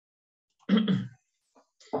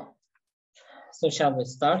So shall we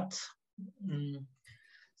start?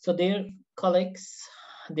 So dear colleagues,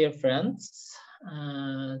 dear friends,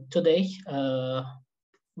 today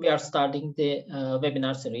we are starting the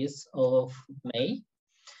webinar series of May.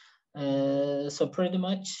 So pretty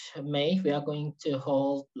much May, we are going to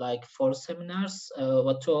hold like 4 seminars,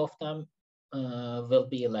 but 2 of them will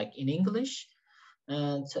be like in English.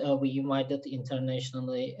 And we invited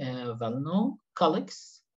internationally well-known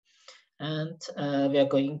colleagues. And we are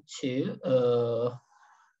going to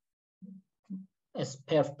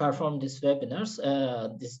perform these webinars,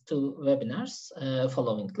 these 2 webinars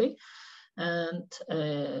followingly. And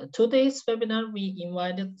today's webinar, we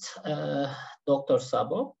invited Dr.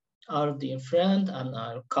 Sabo, our dear friend and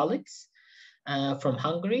our colleagues from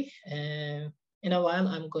Hungary. In a while,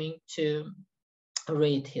 I'm going to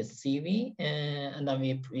read his CV and then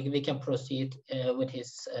we can proceed with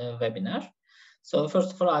his webinar. So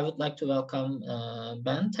first of all, I would like to welcome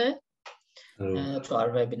Bente to our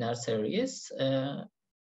webinar series.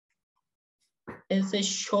 As a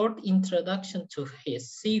short introduction to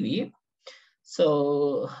his CV,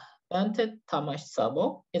 so Bente Tamas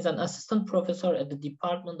Sabo is an assistant professor at the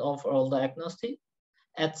Department of Oral Diagnostics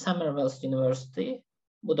at Semmelweis University,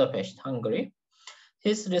 Budapest, Hungary.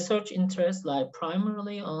 His research interests lie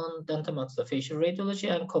primarily on dentomaxillofacial radiology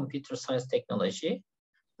and computer science technology,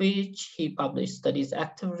 which he published studies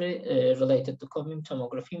actively related to cognitive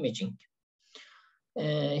tomography imaging.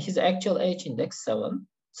 His actual age index 7.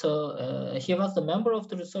 So he was the member of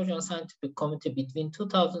the Research and Scientific Committee between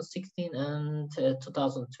 2016 and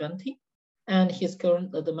 2020. And he's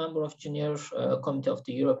currently the member of Junior Committee of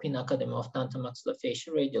the European Academy of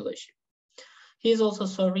Dentomaxillofacial Radiology. He is also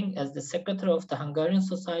serving as the secretary of the Hungarian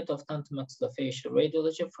Society of Dentomaxillofacial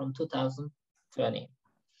Radiology from 2020.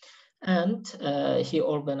 And he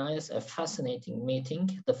organized a fascinating meeting,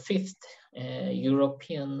 the 5th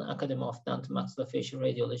European Academy of Dentomaxillofacial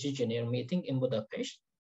Radiology Junior meeting in Budapest.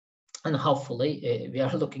 And hopefully we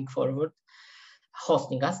are looking forward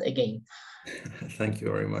hosting us again. Thank you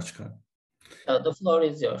very much, Khan. The floor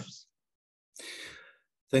is yours.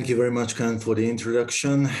 Thank you very much, Khan, for the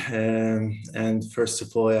introduction. And first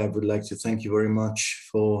of all, I would like to thank you very much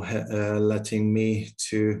for letting me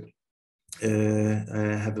to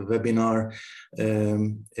have a webinar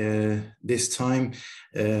this time.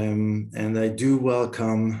 And I do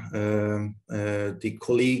welcome the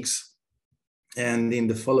colleagues. And in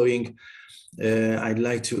the following, I'd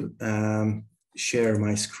like to share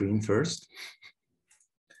my screen first.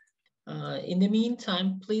 In the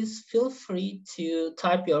meantime, please feel free to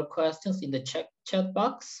type your questions in the chat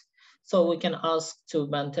box so we can ask to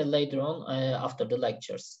Bente later on after the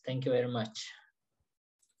lectures. Thank you very much.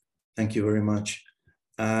 Thank you very much.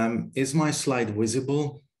 Is my slide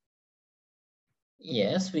visible?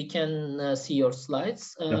 Yes, we can see your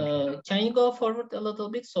slides. Okay. Can you go forward a little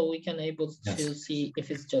bit so we can able to Yes. see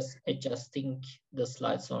if it's just adjusting the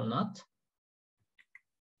slides or not?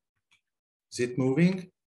 Is it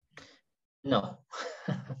moving? No.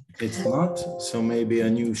 It's not. So maybe a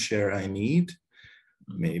new share I need.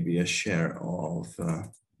 Maybe a share of,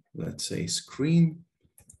 let's say, screen.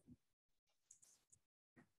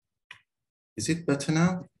 Is it better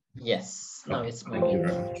now? Yes, now it's moving. Thank you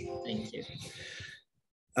very much. Thank you.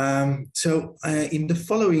 In the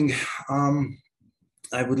following,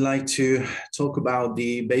 I would like to talk about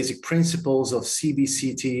the basic principles of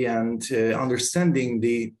CBCT and understanding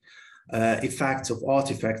the effects of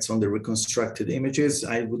artifacts on the reconstructed images.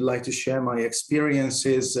 I would like to share my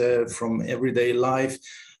experiences from everyday life,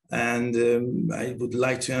 and I would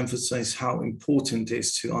like to emphasize how important it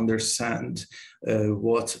is to understand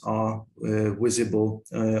what are visible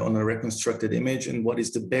on a reconstructed image and what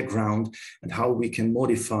is the background and how we can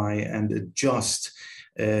modify and adjust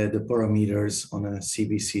the parameters on a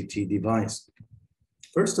CBCT device.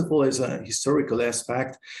 First of all, as a historical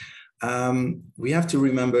aspect, we have to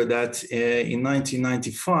remember that in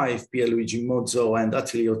 1995, Pierluigi Mozzo and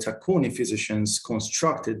Attilio Tacconi physicians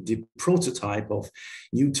constructed the prototype of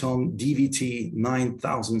Newton DVT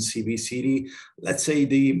 9000 CBCT, let's say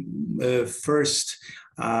the first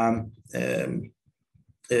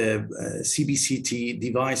CBCT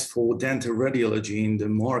device for dental radiology in the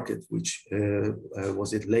market, which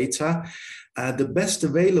was it later. The best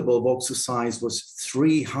available voxel size was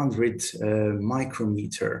 300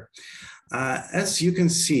 micrometer. As you can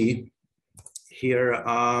see here,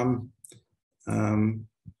 I'm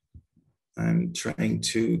trying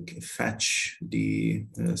to fetch the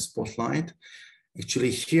spotlight.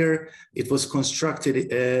 Actually, here it was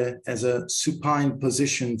constructed as a supine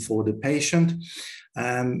position for the patient.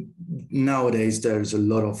 Nowadays, there's a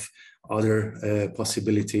lot of other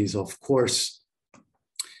possibilities, of course.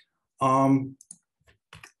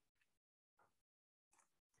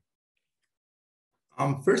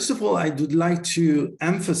 First of all, I would like to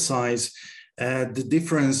emphasize the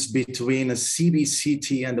difference between a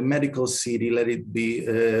CBCT and a medical CT, let it be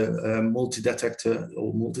a multi-detector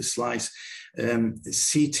or multi-slice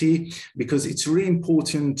CT, because it's really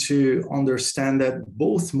important to understand that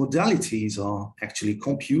both modalities are actually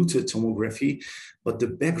computed tomography, but the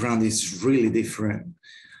background is really different.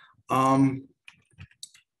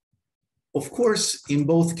 Of course, in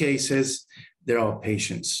both cases, there are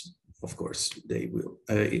patients. Of course, they will,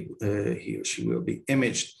 he or she will be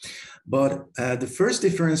imaged. But the first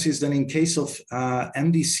difference is that in case of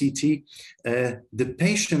MDCT, the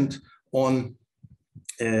patient on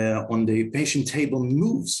the patient table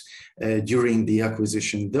moves during the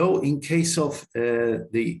acquisition, though in case of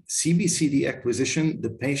the CBCT acquisition, the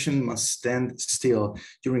patient must stand still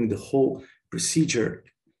during the whole procedure.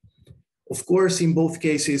 Of course, in both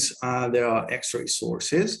cases, there are X-ray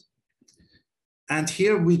sources. And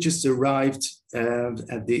here we just arrived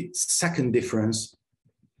at the second difference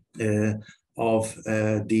between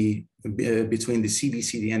the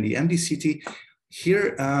CBCT and the MDCT.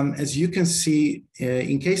 Here, as you can see,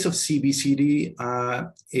 in case of CBCT,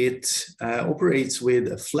 it operates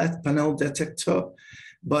with a flat panel detector,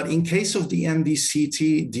 but in case of the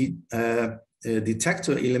MDCT, the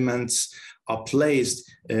detector elements are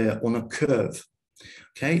placed on a curve.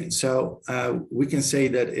 Okay, so we can say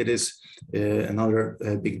that it is another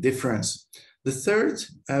big difference. The third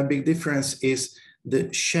big difference is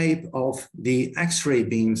the shape of the X-ray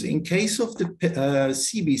beams. In case of the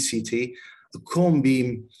CBCT, the cone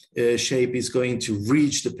beam shape is going to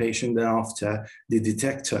reach the patient after the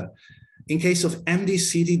detector. In case of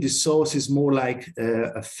MDCT, the source is more like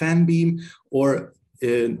a fan beam, or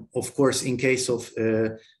of course, in case of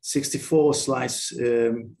 64 slice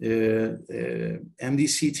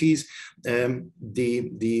MDCTs,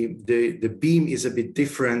 the beam is a bit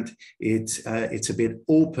different. It's a bit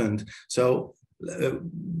opened. So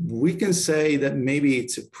we can say that maybe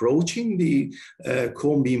it's approaching the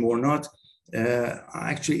cone beam or not.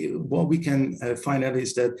 Actually, what we can find out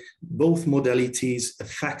is that both modalities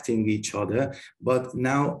affecting each other, but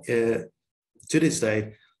now to this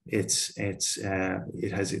day, it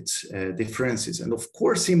has its differences. And of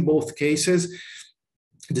course, in both cases,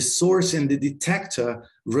 the source and the detector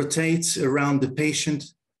rotates around the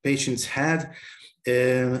patient's head.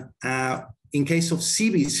 In case of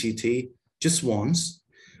CBCT, just once.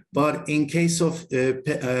 But in case of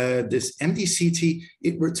this MDCT,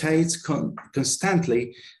 it rotates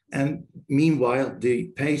constantly. And meanwhile, the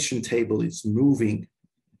patient table is moving.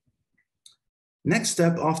 Next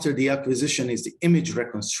step after the acquisition is the image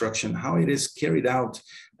reconstruction, how it is carried out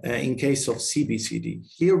in case of CBCT.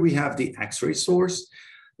 Here we have the X-ray source.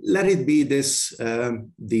 Let it be this,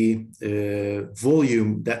 the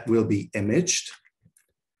volume that will be imaged.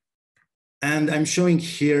 And I'm showing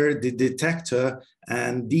here the detector,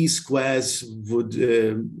 and these squares would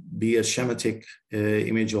be a schematic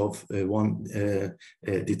image of one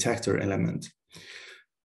detector element.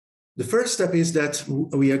 The first step is that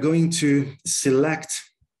we are going to select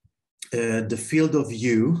the field of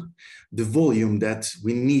view, the volume that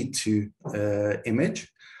we need to image.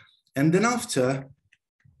 And then after,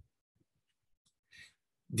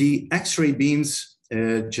 the X-ray beams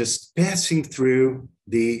just passing through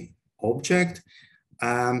the object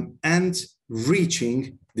and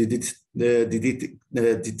reaching the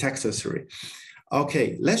detector. Sorry.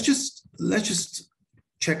 Okay, let's just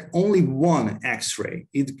check only one X-ray.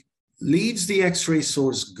 It leaves the X-ray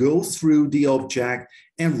source, goes through the object,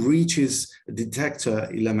 and reaches a detector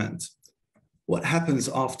element. What happens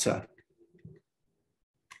after?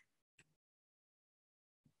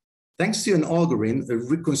 Thanks to an algorithm, a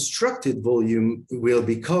reconstructed volume will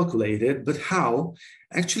be calculated, but how?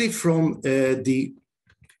 Actually, from the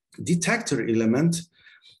detector element,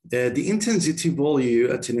 the intensity value,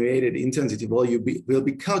 attenuated intensity value, will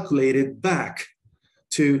be calculated back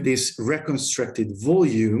to this reconstructed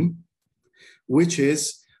volume, which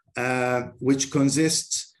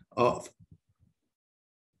consists of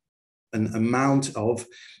an amount of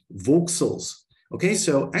voxels. Okay,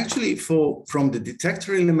 so actually from the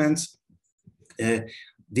detector elements into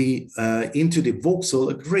the voxel,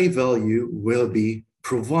 a gray value will be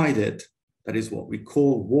provided. That is what we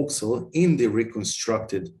call voxel in the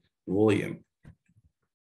reconstructed volume.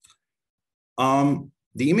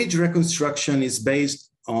 The image reconstruction is based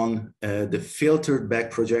on the filtered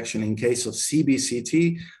back projection in case of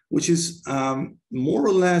CBCT, which is more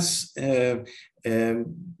or less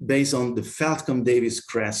based on the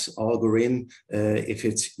Feldkamp-Davis-Kress algorithm if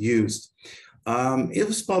it's used. It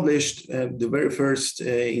was published the very first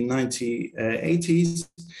in 1980s,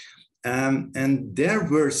 and there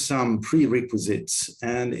were some prerequisites,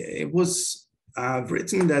 and it was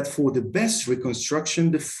written that for the best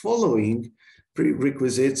reconstruction, the following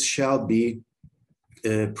prerequisites shall be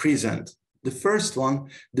present. The first one,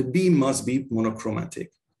 the beam must be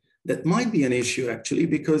monochromatic. That might be an issue actually,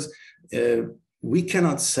 because we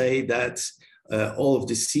cannot say that all of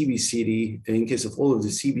the CBCT, in case of all of the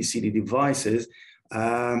CBCT devices,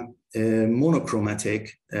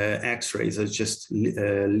 monochromatic X-rays are just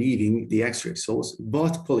leaving the X-ray source,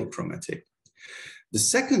 but polychromatic. The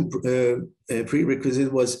second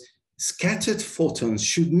prerequisite was scattered photons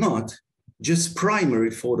should not, just primary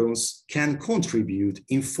photons can contribute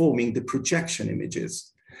in forming the projection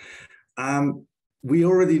images. We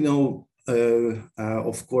already know,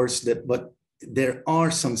 of course, that, but there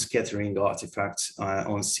are some scattering artifacts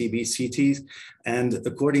on CBCTs, and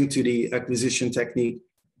according to the acquisition technique,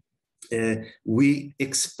 we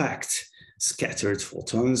expect scattered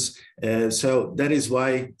photons. So that is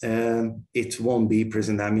why it won't be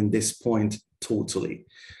present, I mean, this point totally.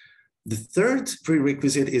 The third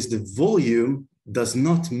prerequisite is the volume does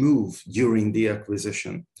not move during the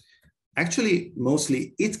acquisition. Actually,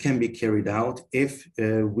 mostly it can be carried out if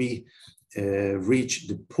we reach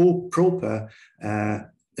the proper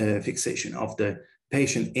fixation of the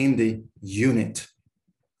patient in the unit.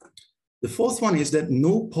 The fourth one is that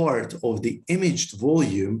no part of the imaged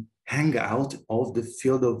volume hang out of the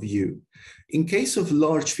field of view. In case of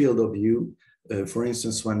large field of view, for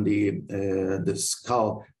instance, when the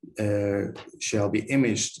skull shall be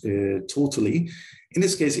imaged totally, in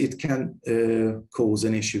this case, it can cause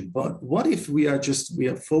an issue. But what if we are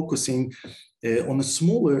focusing on a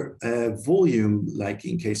smaller volume, like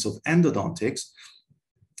in case of endodontics?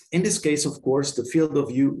 In this case, of course, the field of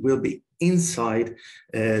view will be inside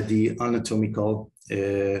the anatomical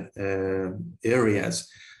areas.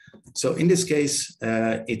 So in this case,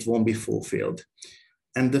 it won't be fulfilled.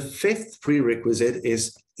 And the fifth prerequisite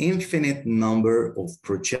is infinite number of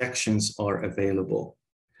projections are available.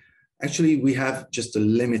 Actually, we have just a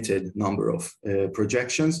limited number of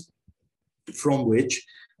projections from which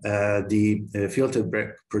the filtered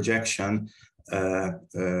projection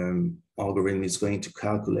algorithm is going to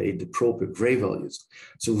calculate the proper gray values.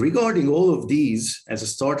 So regarding all of these as a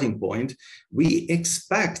starting point, we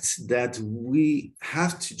expect that we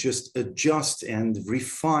have to just adjust and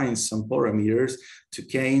refine some parameters to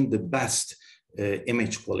gain the best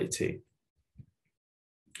image quality.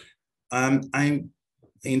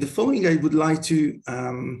 In the following, I would like to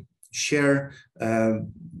share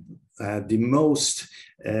the most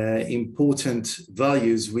important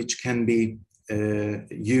values which can be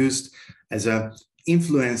used as an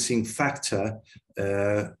influencing factor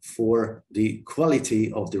for the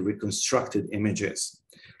quality of the reconstructed images.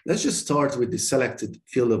 Let's just start with the selected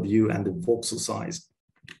field of view and the voxel size.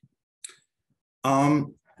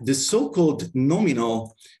 The so-called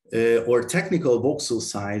nominal or technical voxel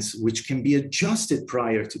size, which can be adjusted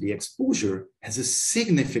prior to the exposure, has a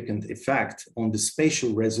significant effect on the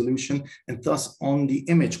spatial resolution and thus on the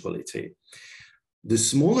image quality. The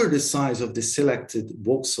smaller the size of the selected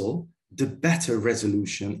voxel, the better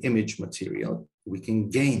resolution image material we can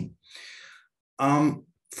gain.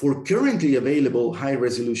 For currently available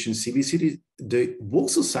high-resolution CBCT, the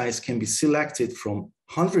voxel size can be selected from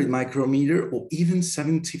 100 micrometer or even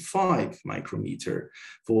 75 micrometer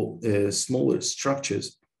for smaller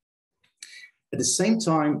structures. At the same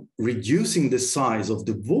time, reducing the size of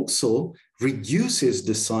the voxel reduces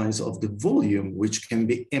the size of the volume which can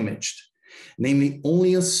be imaged. Namely,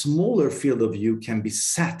 only a smaller field of view can be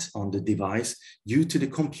set on the device due to the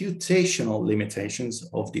computational limitations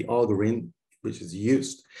of the algorithm which is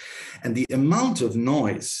used. And the amount of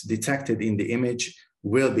noise detected in the image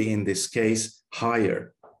will be, in this case,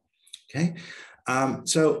 higher. Okay,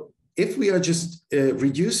 so if we are just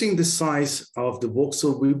reducing the size of the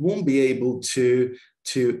voxel, we won't be able to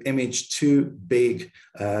image too big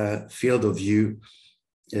field of view,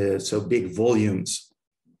 so big volumes.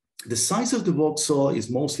 The size of the voxel is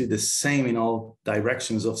mostly the same in all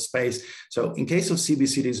directions of space. So in case of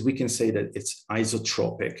CBCTs, we can say that it's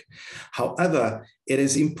isotropic. However, it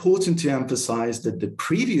is important to emphasize that the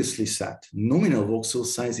previously set nominal voxel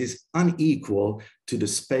size is unequal to the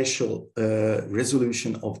spatial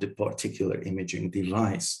resolution of the particular imaging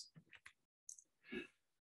device.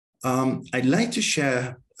 I'd like to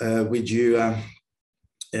share with you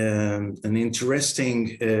an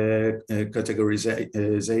interesting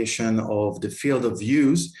categorization of the field of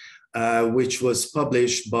views which was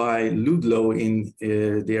published by Ludlow in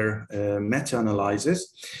their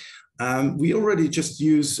meta-analysis. We already just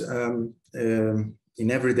use in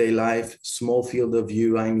everyday life, small field of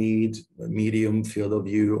view, I need a medium field of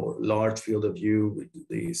view or large field of view with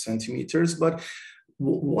the centimeters, but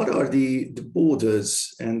what are the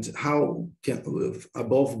borders and how can,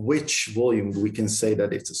 above which volume we can say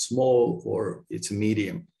that it's a small or it's a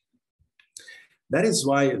medium? That is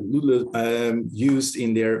why Ludlow used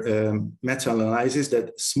in their meta-analysis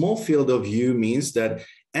that small field of view means that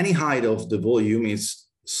any height of the volume is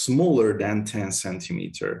smaller than 10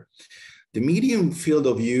 centimeter. The medium field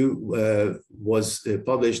of view was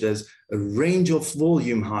published as a range of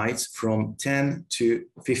volume heights from 10 to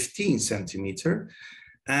 15 centimeter.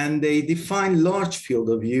 And they define large field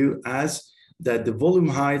of view as that the volume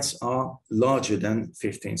heights are larger than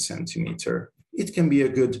 15 centimeter. It can be a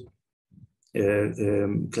good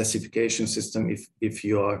classification system if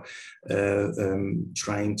you are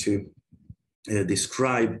trying to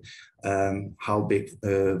describe how big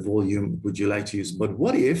volume would you like to use. But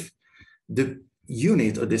what if the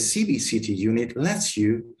unit or the CBCT unit lets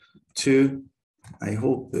you to, I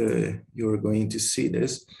hope you're going to see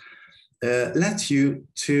this, lets you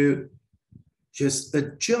to just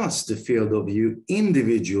adjust the field of view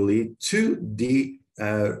individually to the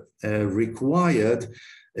required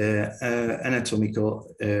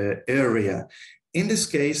anatomical area. In this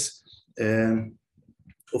case,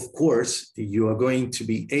 of course, you are going to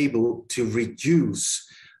be able to reduce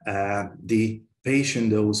the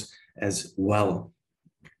patient dose as well.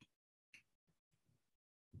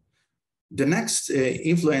 The next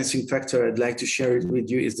influencing factor I'd like to share it with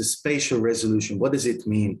you is the spatial resolution. What does it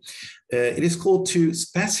mean? It is called to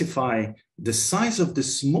specify the size of the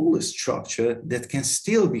smallest structure that can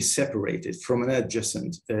still be separated from an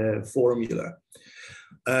adjacent formula.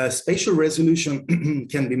 Spatial resolution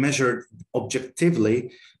can be measured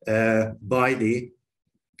objectively by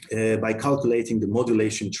calculating the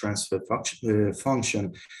modulation transfer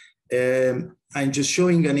function. I'm just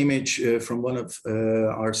showing an image from one of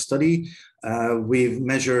our study. We've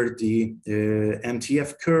measured the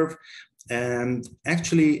MTF curve, and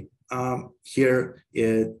actually here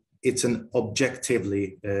it's an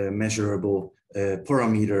objectively measurable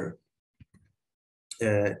parameter,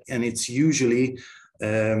 and it's usually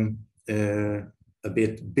a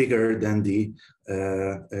bit bigger than the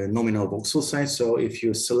nominal voxel size. So if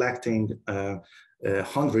you're selecting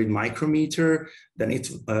 100 micrometer, then it's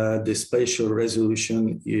the spatial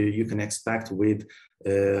resolution you can expect with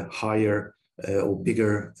higher or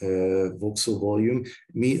bigger voxel volume,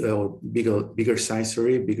 or bigger size,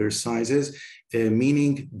 sorry, bigger sizes,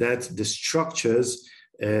 meaning that the structures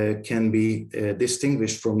can be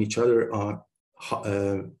distinguished from each other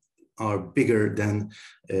are bigger than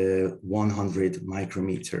 100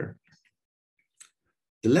 micrometer.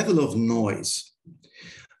 The level of noise.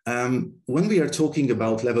 When we are talking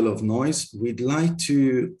about level of noise, we'd like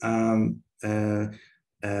to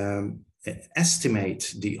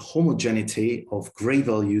estimate the homogeneity of gray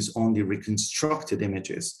values on the reconstructed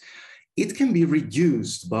images. It can be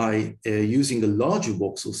reduced by using a larger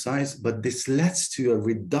voxel size, but this leads to a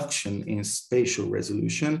reduction in spatial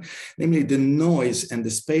resolution. Namely, the noise and the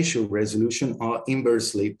spatial resolution are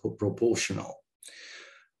inversely proportional.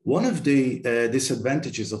 One of the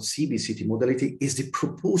disadvantages of CBCT modality is the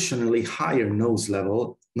proportionally higher noise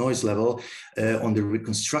level on the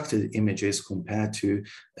reconstructed images compared to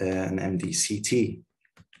an MDCT.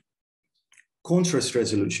 Contrast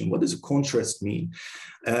resolution. What does a contrast mean?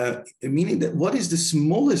 Meaning that what is the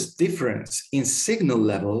smallest difference in signal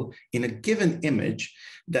level in a given image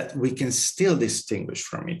that we can still distinguish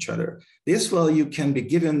from each other. This value can be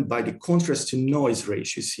given by the contrast to noise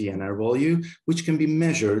ratio, CNR value, which can be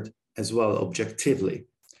measured as well objectively.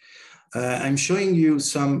 I'm showing you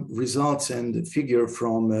some results and figure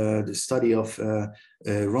from the study of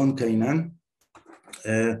Ron Kainan.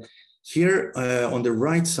 Here on the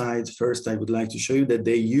right side, first I would like to show you that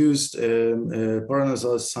they used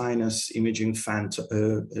paranasal sinus imaging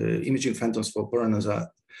phantoms for paranasal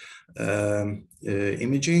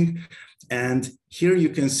imaging. And here you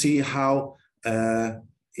can see how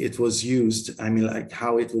it was used, I mean, like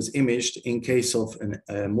how it was imaged in case of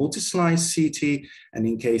a multi-slice CT and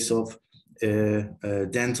in case of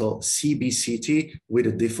dental CBCT with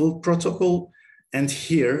a default protocol, and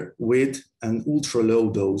here with an ultra-low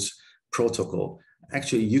dose protocol.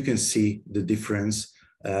 Actually, you can see the difference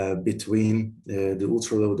between the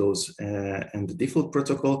ultra-low dose and the default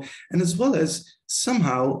protocol, and as well as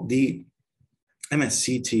somehow the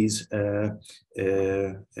MSCTs,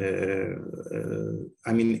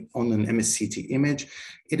 I mean, on an MSCT image,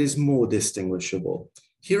 it is more distinguishable.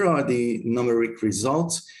 Here are the numeric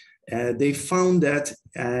results. They found that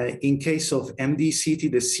in case of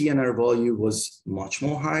MDCT, the CNR value was much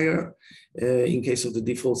more higher. In case of the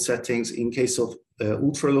default settings, in case of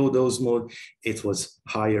ultra low dose mode, it was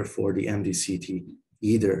higher for the MDCT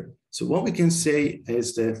either. So what we can say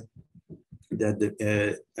is that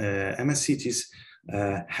the MSCTs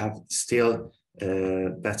have still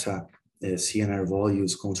better CNR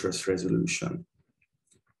values, contrast resolution.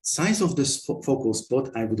 Size of this focal spot,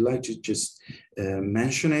 I would like to just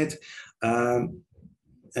mention it.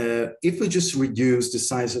 If we just reduce the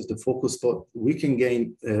size of the focal spot, we can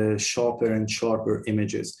gain sharper and sharper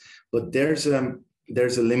images. But there's a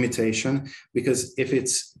limitation, because if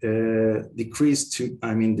it's decreased to,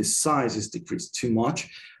 I mean, the size is decreased too much,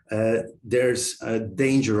 there's a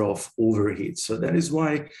danger of overheat. So that is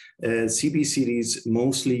why CBCTs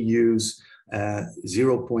mostly use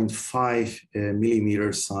 0.5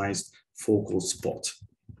 millimeter sized focal spot.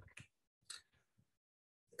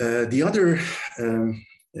 The other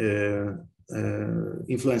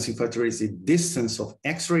influencing factor is the distance of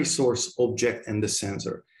X-ray source object and the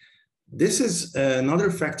sensor. This is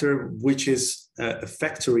another factor which is a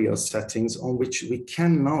factorial settings on which we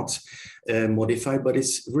cannot modify, but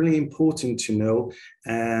it's really important to know,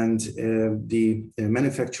 and the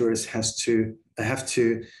manufacturers have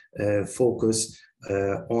to focus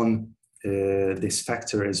on this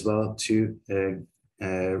factor as well to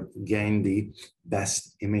gain the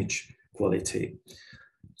best image quality.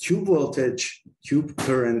 Tube voltage, tube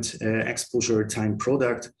current, exposure time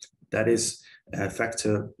product, that is a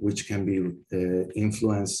factor which can be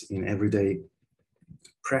influenced in everyday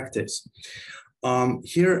practice.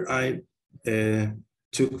 Here I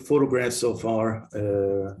took photographs of our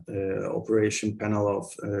operation panel of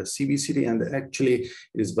CBCT, and actually it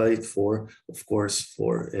is valid for, of course,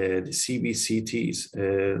 for the CBCTs,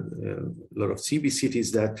 a lot of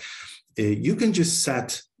CBCTs that you can just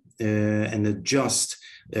set and adjust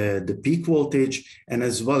the peak voltage, and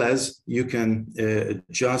as well as you can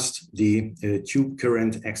adjust the tube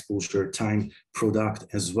current exposure time product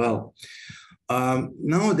as well.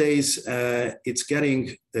 Nowadays, it's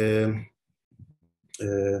getting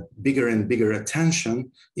bigger and bigger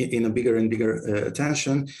attention, in a bigger and bigger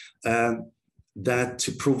attention, that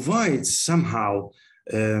to provide somehow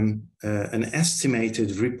an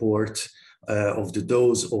estimated report of the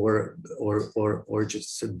dose or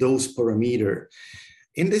just a dose parameter.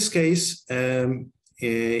 In this case,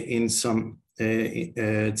 in some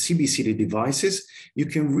CBCT devices, you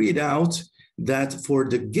can read out that for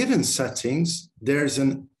the given settings, there's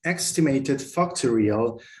an estimated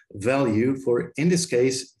factorial value for, in this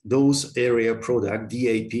case, dose area product,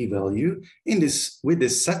 DAP value. With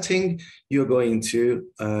this setting, you're going to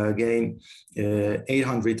gain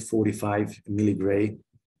 845 milligray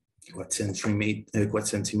quad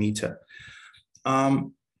centimeter.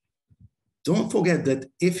 Don't forget that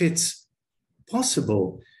if it's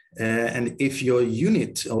possible, and if your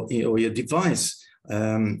unit or your device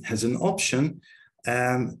has an option,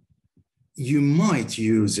 you might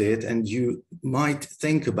use it, and you might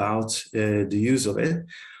think about the use of it,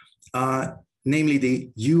 namely the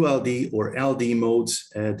ULD or LD modes,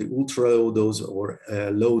 the ultra low dose or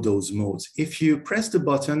low dose modes. If you press the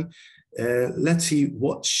button, let's see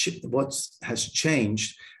what has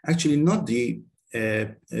changed. Actually, not the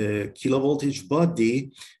kilovoltage, but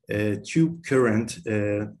the tube current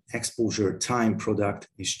exposure time product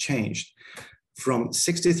is changed from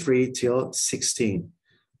 63 till 16.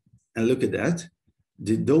 And look at that,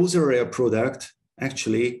 the dose area product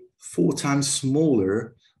actually 4 times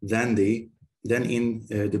smaller than in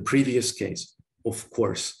the previous case. Of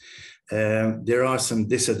course, there are some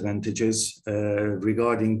disadvantages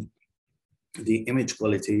regarding the image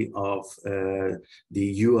quality of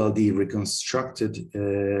the ULD reconstructed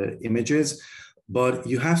images, but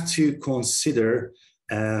you have to consider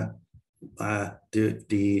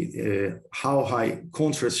how high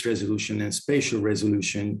contrast resolution and spatial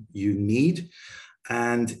resolution you need,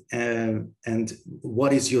 and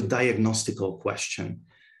what is your diagnostical question.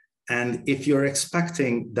 And if you're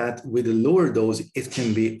expecting that with a lower dose it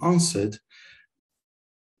can be answered,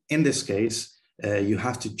 in this case, you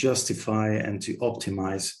have to justify and to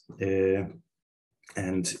optimize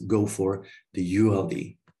and go for the ULD.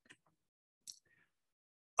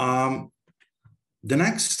 The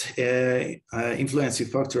next influencing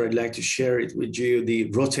factor I'd like to share it with you,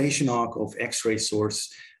 the rotation arc of X-ray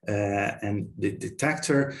source and the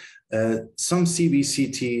detector. Some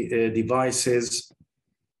CBCT devices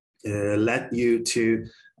let you to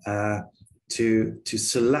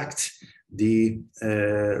select the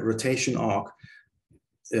rotation arc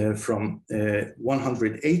from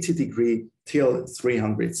 180 degree till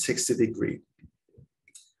 360 degree.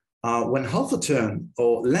 When half a turn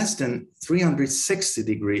or less than 360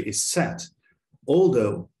 degree is set,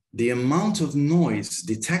 although the amount of noise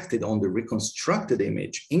detected on the reconstructed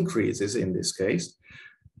image increases in this case,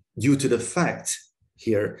 due to the fact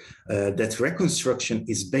here that reconstruction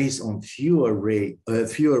is based on fewer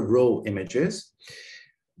raw images,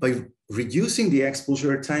 by reducing the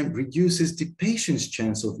exposure time reduces the patient's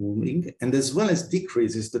chance of moving and as well as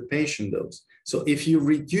decreases the patient dose. So if you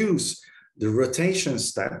reduce the rotation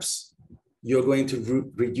steps, you're going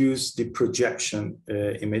to reduce the projection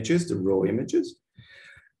images, the raw images,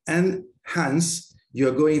 and hence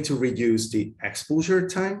you're going to reduce the exposure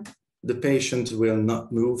time. The patient will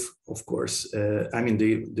not move, of course,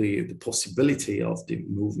 the possibility of the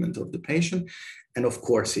movement of the patient, and of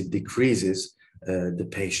course it decreases the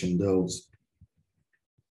patient dose.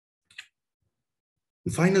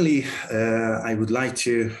 Finally, I would like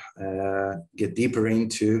to get deeper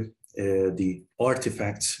into the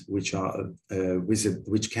artifacts which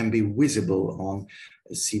can be visible on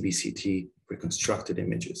CBCT reconstructed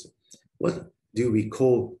images. What do we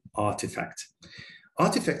call artifact?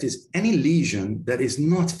 Artifact is any lesion that is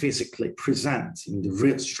not physically present in the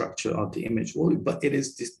real structure of the image, but it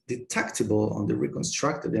is detectable on the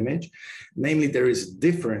reconstructed image. Namely, there is a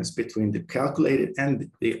difference between the calculated and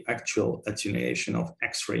the actual attenuation of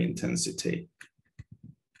X-ray intensity.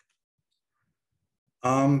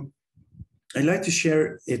 I'd like to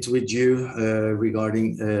share it with you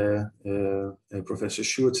regarding Professor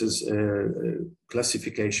Schultz's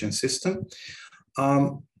classification system.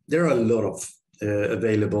 There are a lot of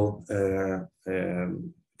available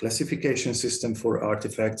classification system for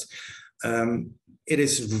artifacts. It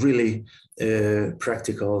is really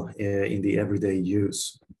practical in the everyday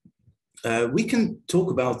use. We can talk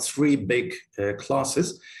about three big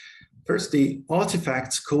classes. First, the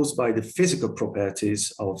artifacts caused by the physical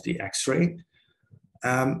properties of the X-ray,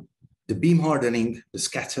 the beam hardening, the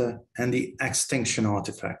scatter, and the extinction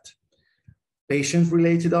artifact.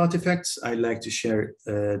 Patient-related artifacts, I'd like to share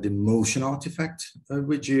the motion artifact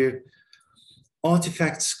with you.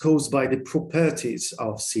 Artifacts caused by the properties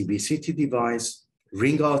of CBCT device,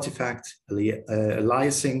 ring artifact,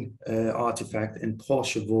 aliasing artifact, and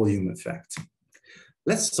partial volume effect.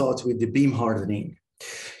 Let's start with the beam hardening.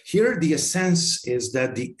 Here, the essence is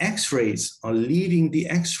that the X-rays are leaving the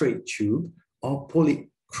X-ray tube are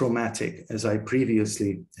polychromatic, as I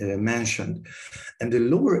previously mentioned, and the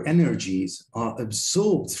lower energies are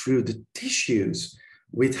absorbed through the tissues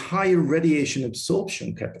with higher radiation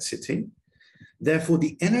absorption capacity. Therefore,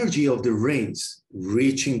 the energy of the rays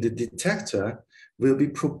reaching the detector will be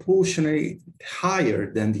proportionally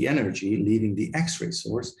higher than the energy leaving the X-ray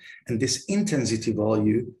source, and this intensity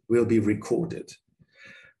value will be recorded.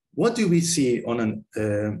 What do we see on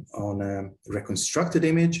a reconstructed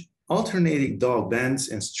image? Alternating dark bands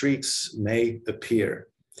and streaks may appear.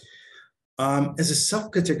 As a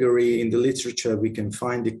subcategory in the literature, we can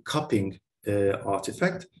find the cupping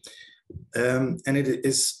artifact, and it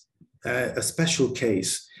is a special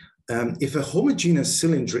case. If a homogeneous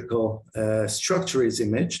cylindrical structure is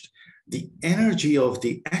imaged, the energy of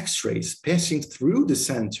the X-rays passing through the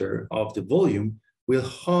center of the volume will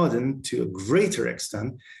harden to a greater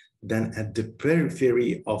extent than at the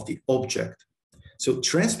periphery of the object. So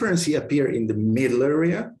transparency appears in the middle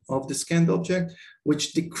area of the scanned object,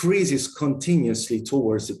 which decreases continuously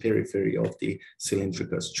towards the periphery of the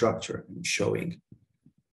cylindrical structure, showing.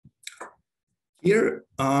 Here,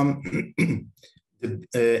 the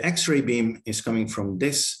X-ray beam is coming from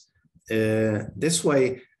this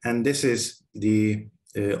way, and this is the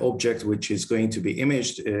object which is going to be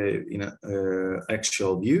imaged in an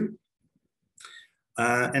actual view.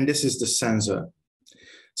 And this is the sensor.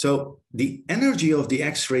 So the energy of the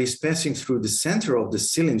X-rays passing through the center of the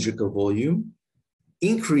cylindrical volume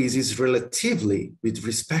increases relatively with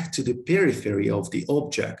respect to the periphery of the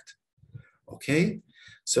object. Okay,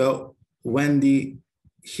 so when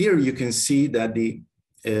here you can see that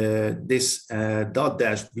this dot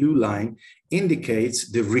dash blue line indicates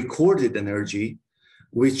the recorded energy,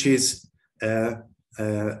 which is a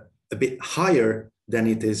bit higher than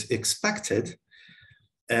it is expected.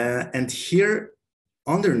 And here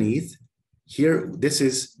underneath, this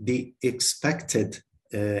is the expected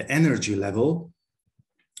energy level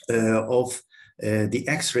of the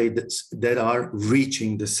X-ray that are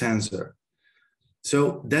reaching the sensor.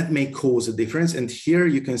 So that may cause a difference. And here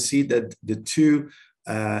you can see that the two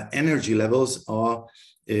energy levels are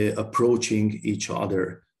approaching each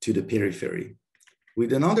other to the periphery.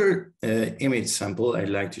 With another image sample I'd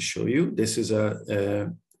like to show you, this is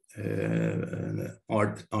a an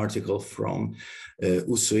article from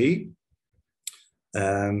Usui.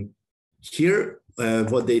 Here,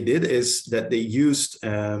 what they did is that they used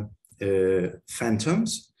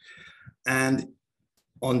phantoms, and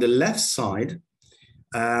on the left side,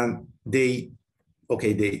 they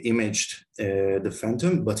imaged the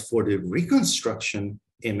phantom, but for the reconstruction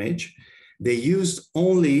image, they used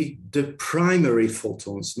only the primary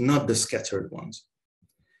photons, not the scattered ones.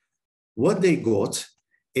 What they got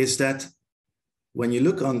is that when you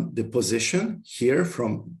look on the position here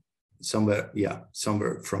from somewhere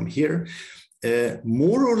from here,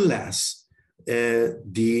 more or less,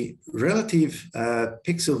 the relative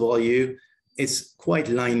pixel value is quite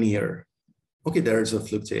linear. Okay, there is a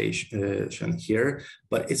fluctuation here,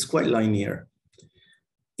 but it's quite linear.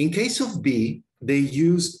 In case of B, they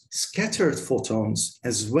used scattered photons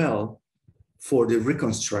as well for the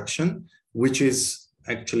reconstruction, which is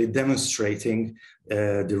actually demonstrating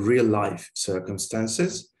the real life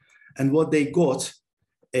circumstances. And what they got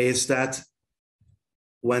is that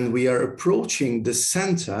when we are approaching the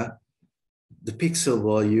center, the pixel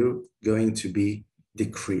value going to be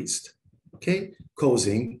decreased, okay,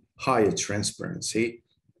 causing higher transparency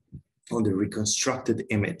on the reconstructed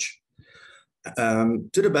image. To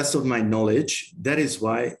the best of my knowledge, that is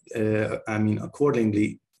why,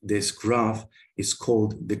 accordingly, this graph is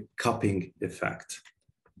called the cupping effect.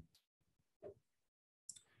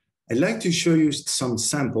 I'd like to show you some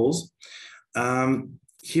samples.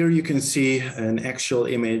 Here you can see an actual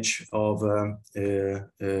image of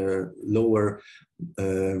lower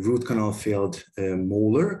root canal filled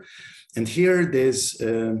molar. And here there's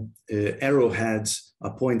arrowheads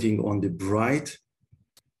are pointing on the bright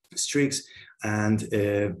streaks, and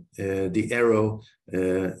the arrow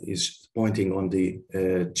is pointing on the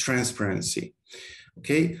transparency.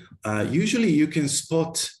 Okay, usually you can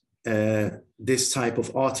spot this type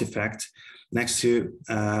of artifact next to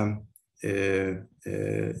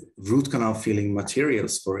root canal filling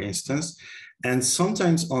materials, for instance. And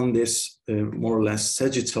sometimes on this more or less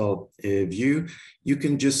sagittal view, you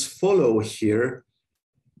can just follow here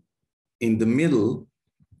in the middle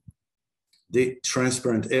the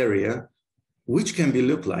transparent area, which can be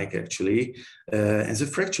look like actually as a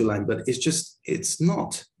fracture line, but it's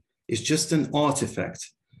not. It's just an artifact.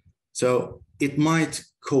 So it might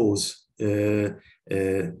cause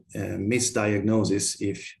misdiagnosis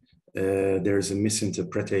if there's a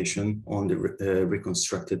misinterpretation on the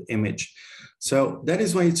reconstructed image. So that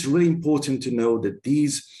is why it's really important to know that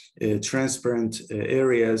these transparent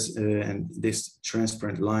areas and this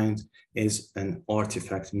transparent line is an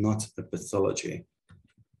artifact, not a pathology.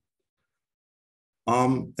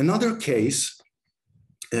 Another case,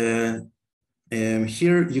 here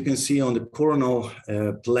you can see on the coronal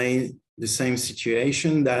plane the same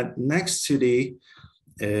situation, that next to the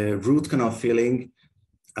root canal filling,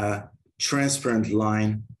 transparent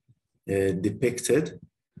line depicted,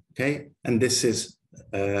 okay? And this is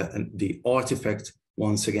the artifact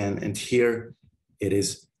once again, and here it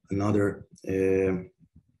is another beam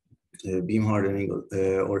hardening,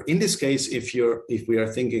 or in this case, if we are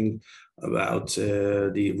thinking about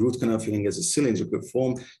the root canal filling as a cylindrical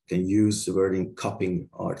form, can use the wording cupping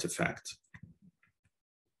artifact.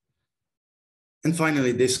 And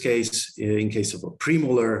finally, this case, in case of a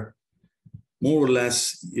premolar, more or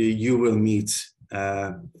less, you will meet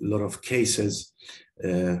a lot of cases,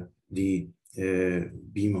 the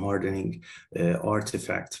beam hardening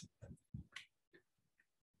artifact.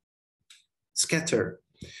 Scatter.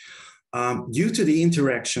 Due to the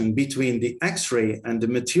interaction between the X-ray and the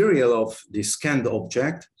material of the scanned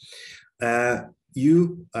object,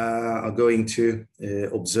 you are going to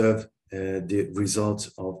observe the results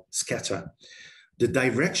of scatter. The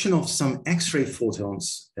direction of some X-ray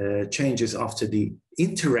photons changes after the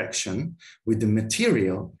interaction with the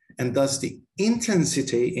material, and thus the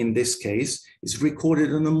intensity in this case is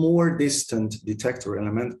recorded on a more distant detector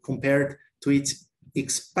element compared to its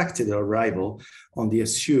expected arrival on the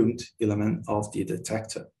assumed element of the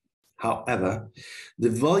detector. However, the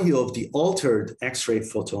value of the altered X-ray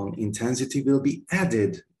photon intensity will be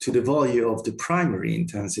added to the value of the primary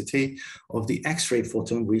intensity of the X-ray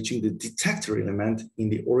photon reaching the detector element in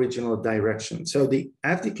the original direction. So the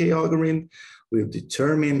FDK algorithm will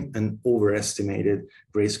determine an overestimated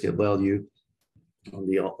grayscale value on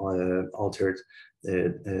the altered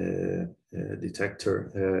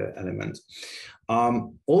detector element.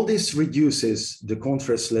 All this reduces the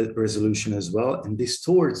contrast resolution as well and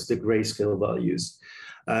distorts the grayscale values.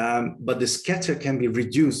 But the scatter can be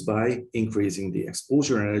reduced by increasing the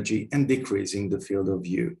exposure energy and decreasing the field of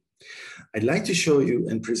view. I'd like to show you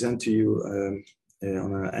and present to you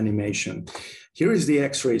on an animation Here is the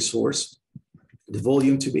X-ray source, the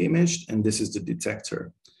volume to be imaged, and this is the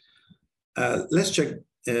detector. Let's check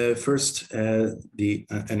first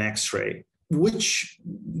an X-ray, which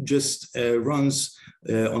just runs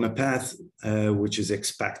on a path which is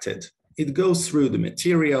expected. It goes through the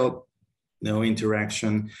material, no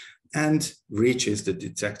interaction, and reaches the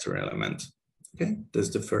detector element. Okay, that's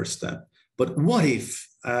the first step. But what if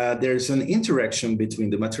there's an interaction between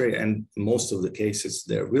the material, and most of the cases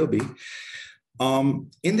there will be.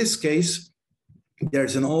 In this case,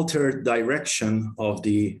 there's an altered direction of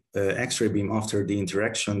the X-ray beam after the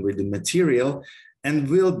interaction with the material, and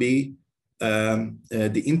will be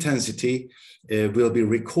the intensity will be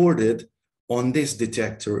recorded on this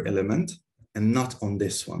detector element and not on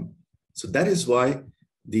this one. So that is why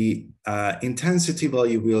the intensity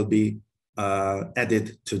value will be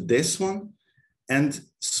added to this one, and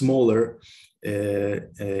smaller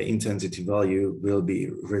intensity value will be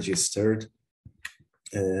registered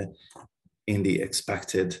in the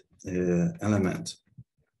expected element.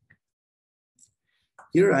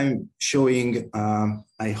 Here I'm showing,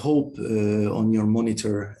 I hope on your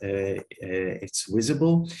monitor it's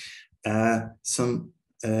visible, some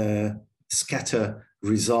scatter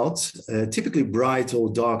results, typically bright or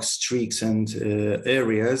dark streaks and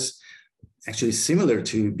areas, actually similar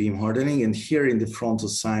to beam hardening. And here in the frontal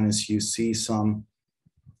sinus, you see some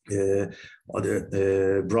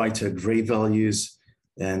other brighter gray values.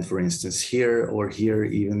 And for instance, here or here,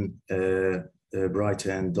 even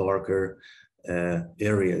brighter and darker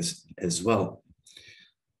areas as well.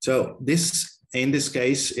 So this, in this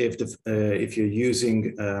case, if you're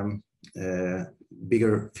using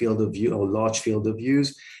bigger field of view or large field of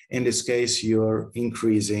views, in this case, you're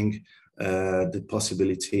increasing the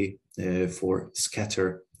possibility for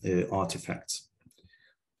scatter artifacts.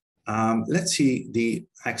 Let's see the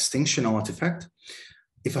extinction artifact.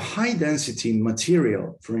 If a high density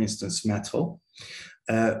material, for instance, metal,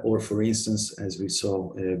 or for instance, as we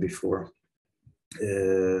saw before,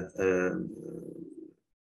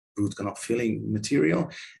 root canal filling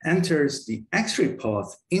material, enters the X-ray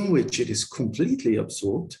path in which it is completely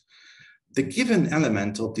absorbed, the given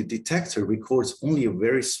element of the detector records only a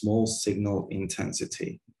very small signal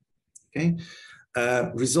intensity. Okay,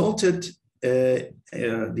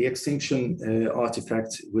 the extinction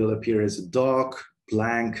artifact will appear as a dark,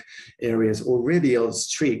 blank areas or radial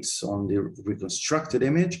streaks on the reconstructed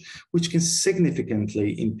image, which can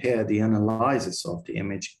significantly impair the analysis of the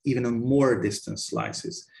image, even on more distant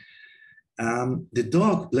slices. The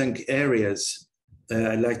dark blank areas,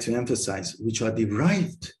 I'd like to emphasize, which are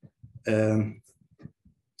derived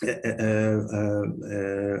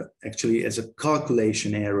actually as a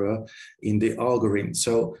calculation error in the algorithm.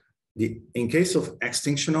 So in case of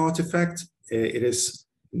extinction artifact, it is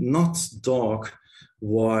not dark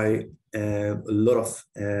why a lot of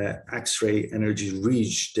X-ray energy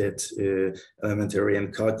reached that elementary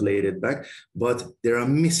and calculated back, but there are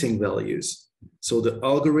missing values. So the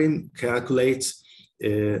algorithm calculates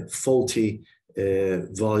faulty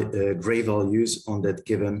gray values on that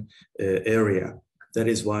given area. That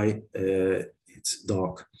is why it's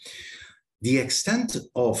dark. The extent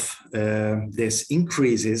of this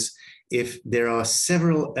increases if there are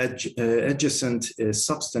several adjacent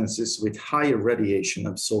substances with higher radiation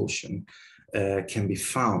absorption can be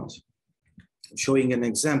found. Showing an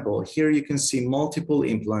example, here you can see multiple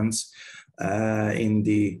implants in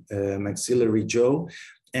the maxillary jaw,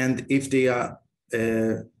 and if they are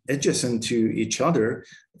adjacent to each other,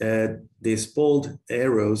 these bold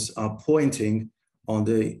arrows are pointing on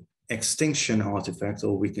the extinction artifact,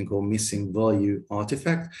 or we can call missing value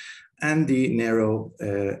artifact, and the narrow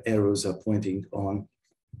arrows are pointing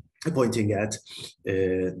at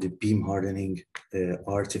the beam hardening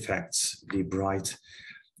artifacts, the bright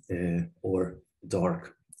or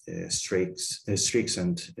dark streaks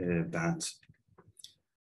and bands.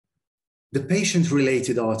 The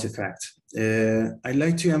patient-related artifact. I'd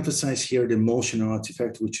like to emphasize here the motion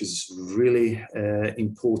artifact, which is really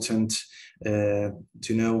important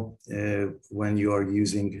to know when you are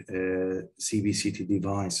using a CBCT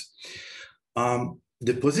device.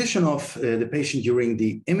 The position of the patient during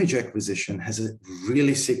the image acquisition has a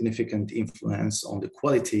really significant influence on the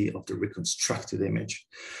quality of the reconstructed image.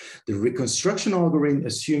 The reconstruction algorithm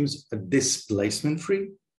assumes a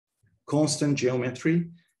displacement-free, constant geometry.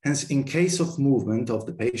 Hence, in case of movement of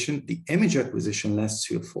the patient, the image acquisition leads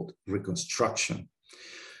to a full reconstruction.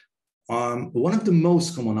 One of the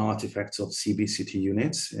most common artifacts of CBCT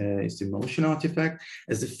units is the motion artifact,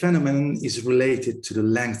 as the phenomenon is related to the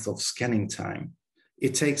length of scanning time.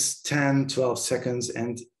 It takes 10, 12 seconds,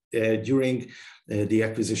 and during the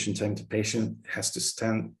acquisition time, the patient has to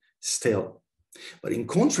stand still. But in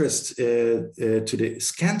contrast to the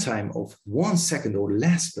scan time of 1 second or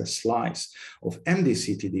less per slice of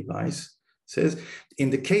MDCT device, says in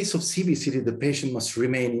the case of CBCT, the patient must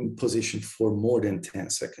remain in position for more than 10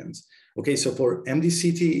 seconds. Okay, so for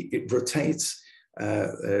MDCT, it rotates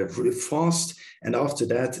really fast, and after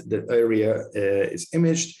that, the area is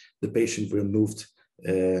imaged, the patient will move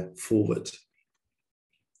forward.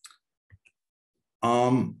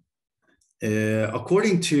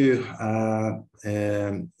 According to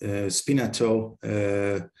Spinato,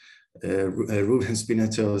 Ruben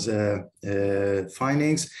Spinato's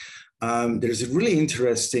findings, there's a really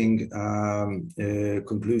interesting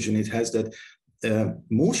conclusion. It has that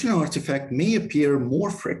motion artifact may appear more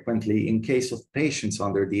frequently in case of patients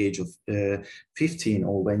under the age of 15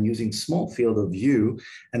 or when using small field of view.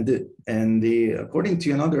 According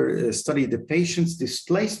to another study, the patient's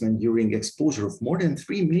displacement during exposure of more than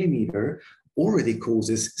 3 millimeter already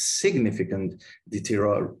causes significant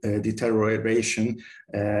deterioration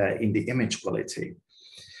in the image quality.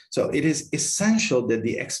 So it is essential that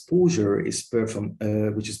the exposure is performed,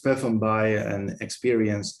 which is performed by an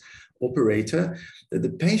experienced operator, that the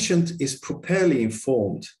patient is properly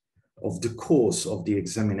informed of the course of the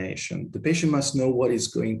examination. The patient must know what is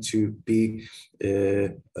going to be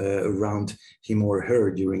around him or her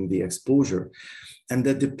during the exposure, and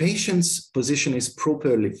that the patient's position is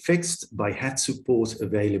properly fixed by head support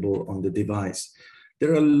available on the device. There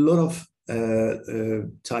are a lot of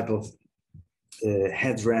type of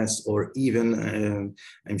headrest, or even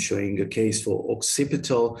I'm showing a case for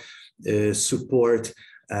occipital support,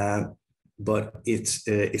 but it's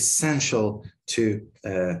essential to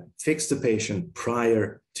fix the patient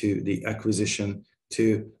prior to the acquisition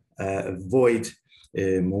to avoid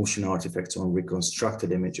motion artifacts on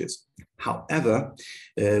reconstructed images. However,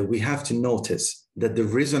 we have to notice that the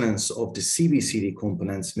resonance of the CBCT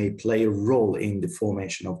components may play a role in the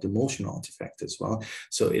formation of the motion artifact as well.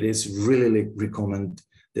 So it is really recommended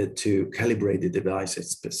to calibrate the device at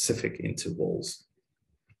specific intervals.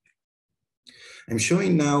 I'm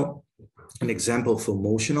showing now an example for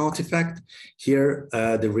motion artifact. Here,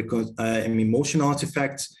 motion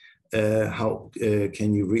artifacts, how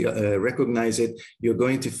can you recognize it? You're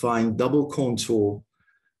going to find double contour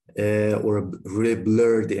or a really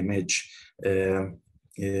blurred image, a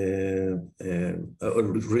really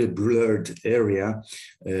blurred area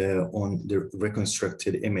on the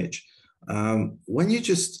reconstructed image. When you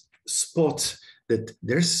just spot that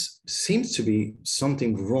there seems to be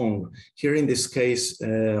something wrong here, in this case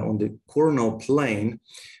on the coronal plane,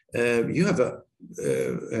 you have a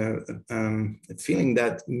feeling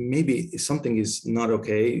that maybe something is not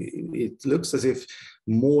okay. It looks as if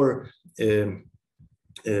more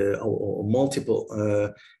or multiple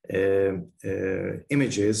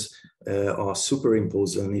images are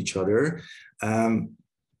superimposed on each other.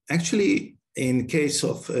 Actually, in case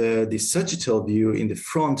of the sagittal view in the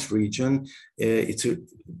front region, it's a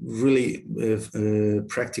really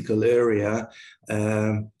practical area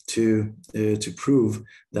to prove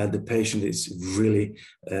that the patient is really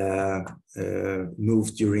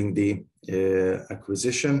moved during the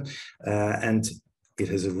acquisition, and it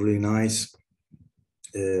has a really nice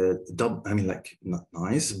not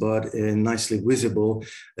nice, but nicely visible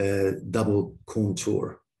double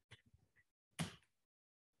contour.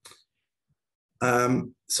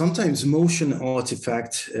 Sometimes motion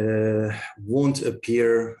artifact won't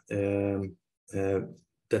appear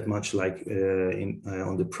that much like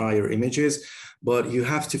on the prior images, but you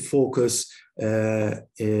have to focus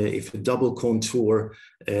if a double contour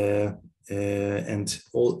and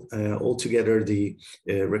altogether the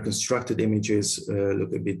reconstructed images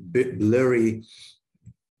look a bit blurry.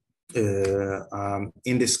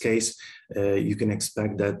 In this case, you can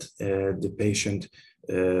expect that the patient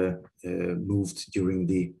moved during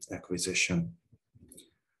the acquisition.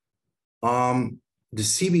 The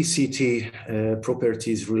CBCT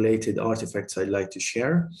properties related artifacts I'd like to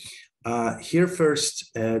share. Here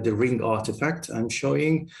first, the ring artifact I'm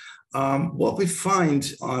showing. What we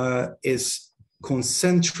find is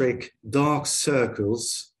concentric dark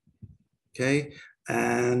circles, okay,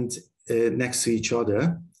 and next to each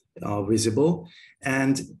other are visible,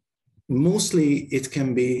 and mostly it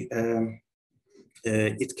can be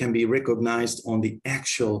recognized on the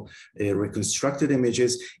actual reconstructed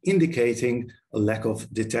images, indicating a lack of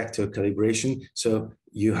detector calibration. So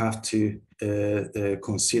you have to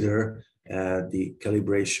consider the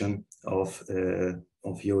calibration of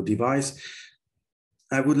your device.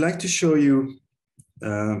 I would like to show you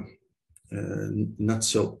not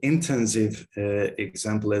so intensive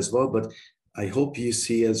example as well, but I hope you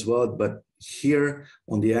see as well. But here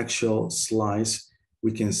on the actual slice,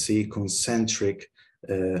 we can see concentric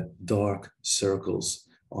dark circles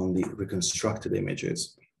on the reconstructed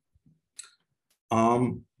images.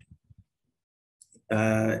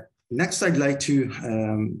 Next, I'd like to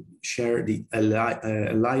share the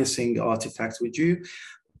aliasing artifact with you,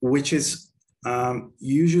 which is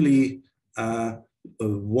usually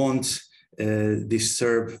won't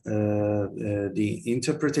disturb the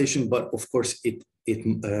interpretation, but of course it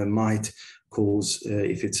might cause,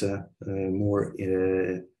 if it's a more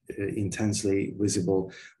intensely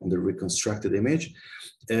visible on the reconstructed image.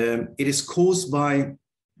 It is caused by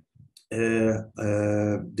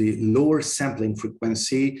the lower sampling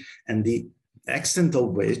frequency, and the extent of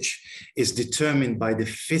which is determined by the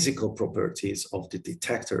physical properties of the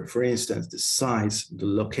detector. For instance, the size, the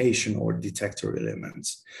location, or detector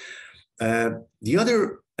elements. The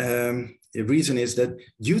other reason is that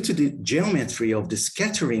due to the geometry of the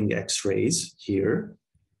scattering X-rays here,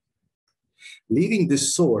 leaving the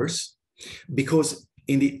source, because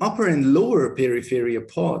in the upper and lower peripheral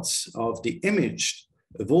parts of the image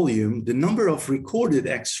volume, the number of recorded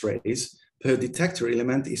X-rays per detector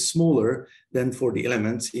element is smaller than for the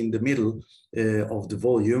elements in the middle of the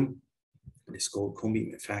volume. It's called cone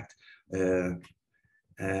beam effect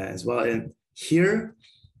as well. And here,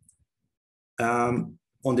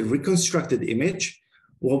 on the reconstructed image,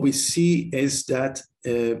 what we see is that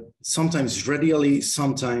sometimes radially,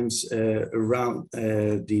 sometimes around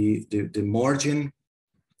the margin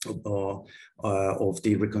of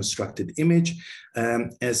the reconstructed image,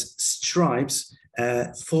 as stripes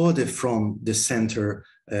further from the center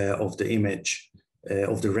of the image,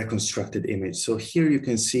 of the reconstructed image. So here you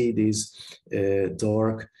can see these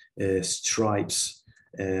dark stripes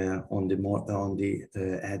on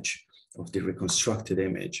the edge of the reconstructed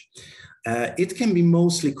image. It can be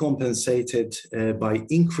mostly compensated by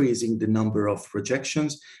increasing the number of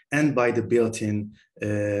projections and by the built-in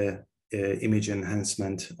image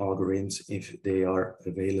enhancement algorithms if they are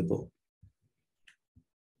available.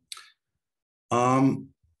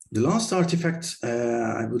 The last artifact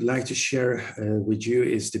I would like to share with you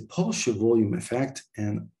is the partial volume effect.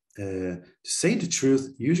 And to say the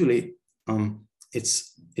truth, usually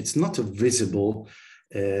it's not a visible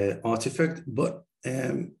artifact, but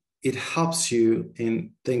it helps you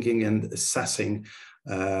in thinking and assessing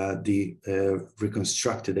the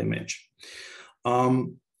reconstructed image.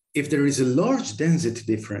 If there is a large density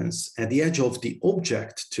difference at the edge of the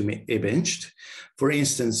object to be imaged, for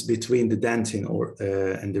instance, between the dentin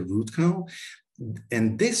and the root canal,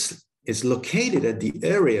 and this is located at the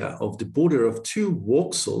area of the border of two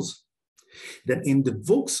voxels, then in the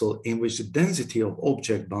voxel in which the density of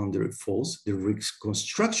object boundary falls, the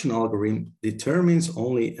reconstruction algorithm determines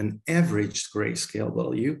only an averaged grayscale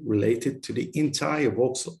value related to the entire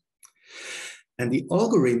voxel. And the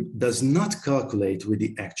algorithm does not calculate with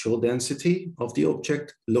the actual density of the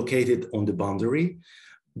object located on the boundary,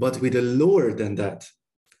 but with a lower than that.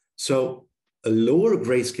 So a lower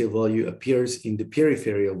grayscale value appears in the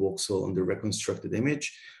peripheral voxel on the reconstructed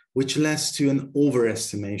image, which leads to an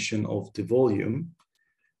overestimation of the volume,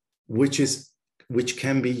 which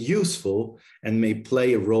can be useful and may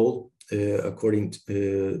play a role, according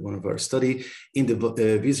to one of our study, in the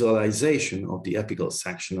visualization of the apical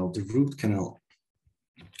section of the root canal.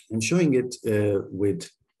 I'm showing it with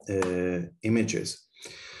images.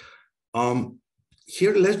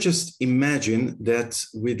 Here, let's just imagine that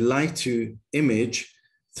we'd like to image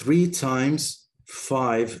 3 ×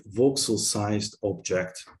 5 voxel-sized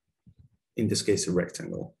object, in this case, a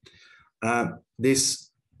rectangle.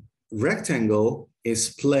 This rectangle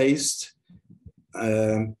is placed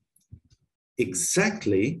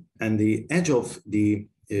exactly, and the edge of the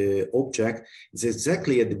object is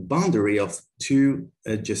exactly at the boundary of 2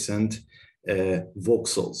 adjacent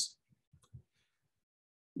voxels.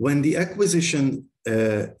 When the acquisition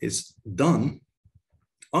is done,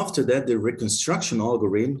 after that, the reconstruction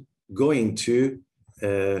algorithm going to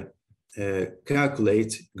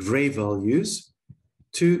calculate gray values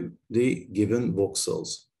to the given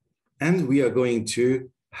voxels. And we are going to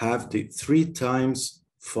have the 3 ×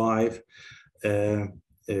 5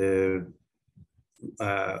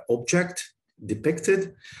 object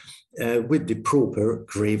depicted with the proper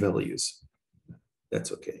gray values.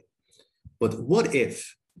 That's okay. But what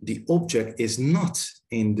if the object is not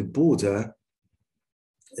in the border,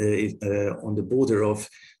 on the border of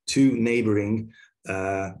 2 neighboring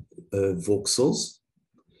voxels?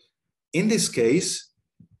 In this case,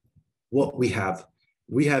 what we have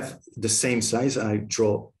the same size. I've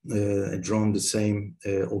drawn the same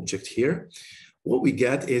object here. What we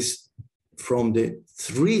get is from the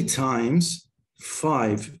 3 ×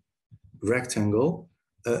 5 rectangle,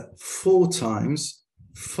 4 ×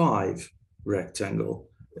 5 rectangle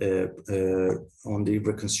on the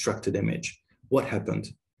reconstructed image. What happened?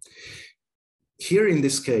 Here in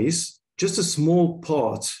this case, just a small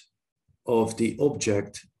part of the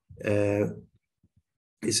object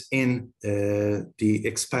is in the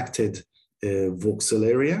expected voxel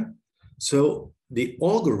area. So the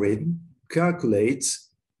algorithm calculates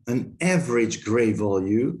an average gray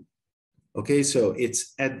value. Okay, so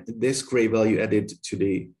it's at this gray value added to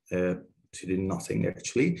the nothing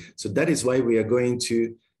actually. So that is why we are going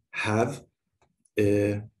to have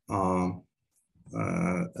a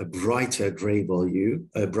brighter gray value,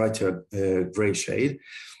 a brighter gray shade,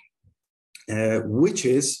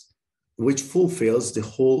 which fulfills the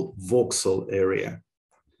whole voxel area.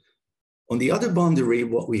 On the other boundary,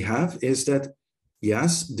 what we have is that,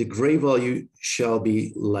 yes, the gray value shall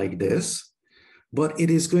be like this, but it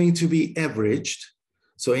is going to be averaged.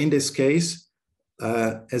 So in this case,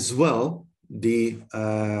 as well, the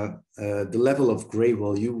level of gray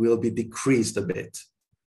value will be decreased a bit.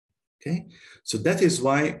 Okay, so that is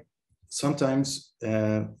why sometimes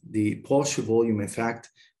the partial volume effect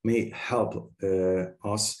may help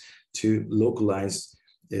us to localize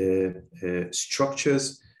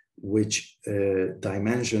structures which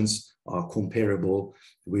dimensions are comparable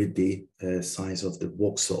with the size of the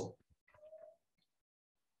voxel.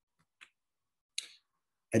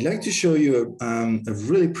 I'd like to show you a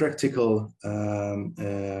really practical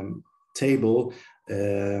table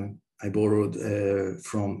I borrowed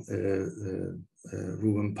from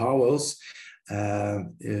Ruben Powell's,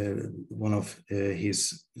 one of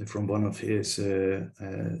his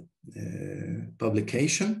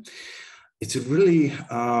publication. It's a really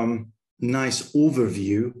nice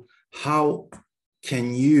overview. How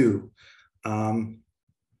can you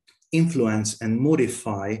influence and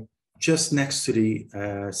modify just next to the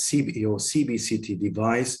CBCT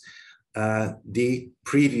device the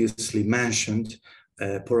previously mentioned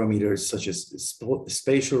parameters such as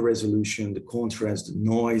spatial resolution, the contrast, the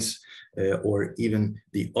noise, or even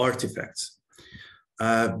the artifacts.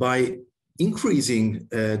 By increasing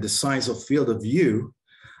the size of field of view,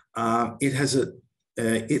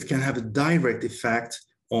 it can have a direct effect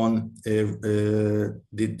on the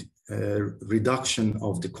reduction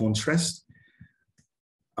of the contrast.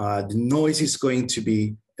 The noise is going to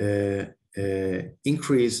be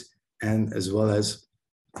increased, and as well as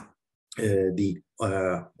the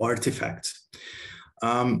artifacts.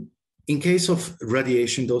 In case of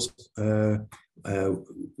radiation, those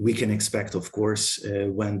we can expect, of course,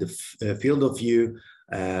 when the field of view,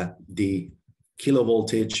 the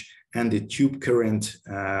kilovoltage, and the tube current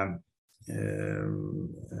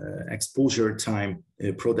exposure time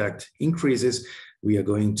product increases, we are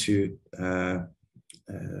going to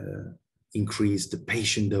increase the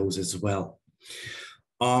patient dose as well.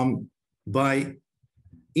 By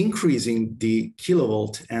increasing the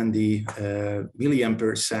kilovolt and the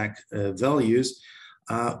milliampere sec values,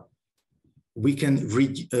 we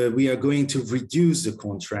are going to reduce the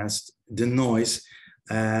contrast, the noise,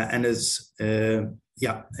 and as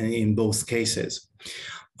in both cases.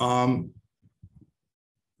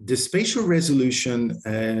 The spatial resolution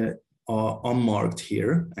are unmarked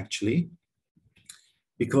here, actually,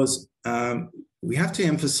 because we have to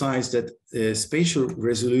emphasize that spatial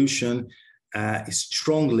resolution is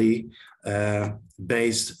strongly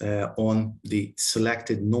based on the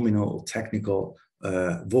selected nominal technical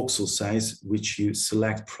voxel size, which you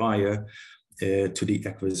select prior to the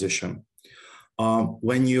acquisition.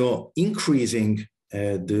 When you're increasing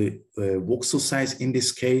the voxel size, in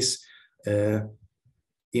this case,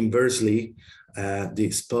 inversely,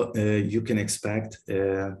 you can expect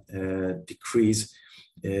decrease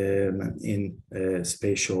in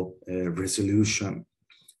spatial resolution.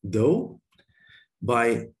 Though,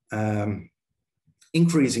 by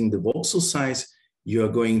increasing the voxel size, you are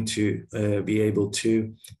going to be able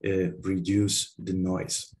to reduce the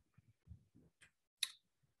noise.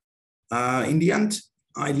 In the end,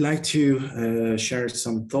 I'd like to share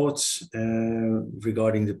some thoughts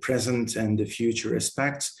regarding the present and the future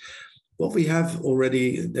aspects. What we have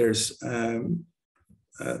already, there's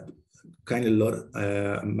kind of a lot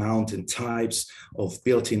amount and types of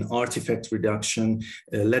built-in artifact reduction.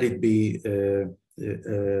 Let it be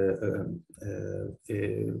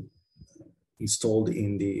installed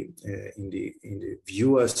in the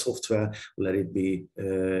viewer software. Let it be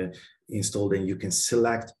installed, and you can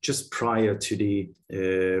select just prior to the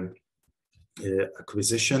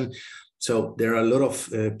acquisition. So there are a lot of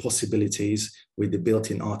possibilities with the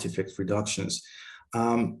built-in artifact reductions.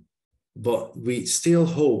 but we still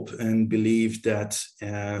hope and believe that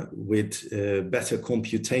with better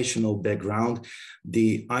computational background,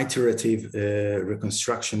 the iterative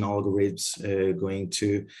reconstruction algorithms are going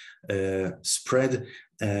to spread,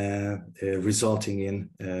 resulting in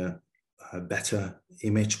better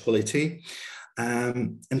image quality.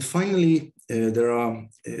 And finally, there are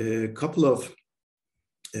a couple of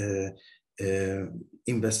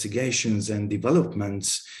investigations and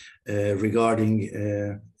developments regarding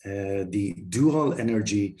the dual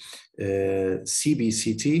energy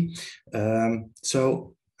CBCT.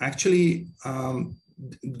 So actually,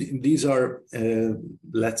 these are,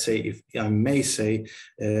 let's say, if I may say,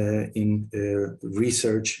 in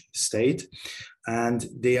research state, and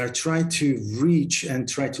they are trying to reach and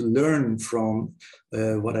try to learn from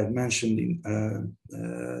what I've mentioned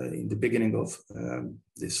in the beginning of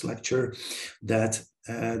this lecture, that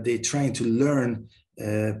they're trying to learn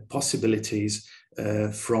possibilities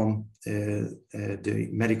from the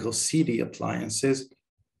medical CD appliances.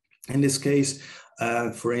 In this case,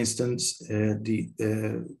 for instance,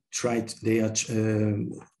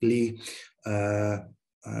 Lee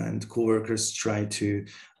and co-workers try to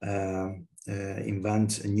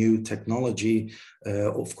invent a new technology.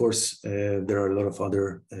 Of course, there are a lot of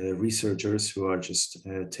other researchers who are just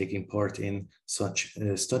taking part in such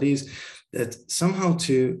studies, that somehow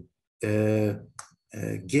to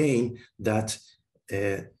gain that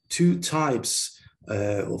two types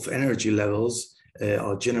of energy levels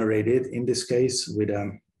are generated, in this case with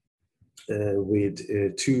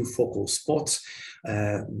two focal spots,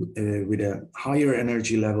 with a higher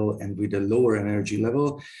energy level and with a lower energy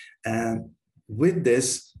level. And with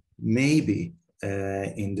this, maybe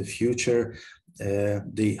in the future,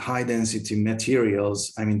 the high density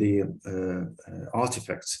materials, I mean the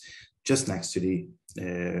artifacts just next to the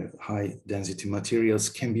high density materials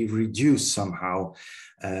can be reduced somehow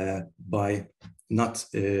by not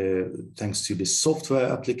thanks to the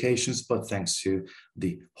software applications, but thanks to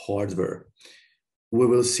the hardware. We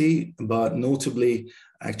will see, but notably,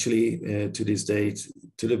 actually, to this date,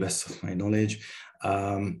 to the best of my knowledge,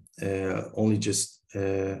 only just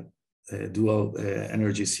dual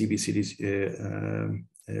energy CBCTs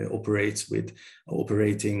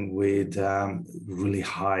operating with really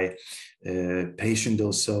high patient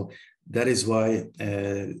dose. So that is why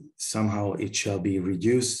somehow it shall be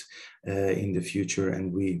reduced in the future,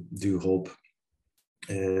 and we do hope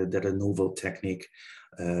that a novel technique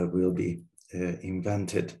will be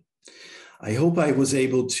invented. I hope I was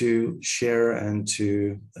able to share and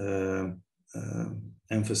to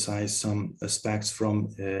emphasize some aspects from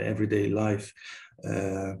everyday life,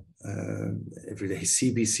 everyday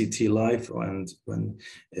CBCT life, and when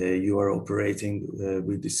you are operating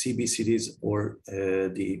with the CBCTs or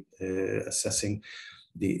assessing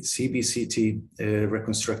the CBCT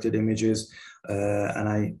reconstructed images, and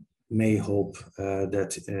I may hope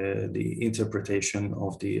that the interpretation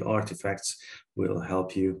of the artifacts will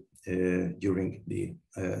help you during the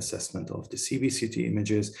assessment of the CBCT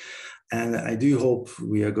images. And I do hope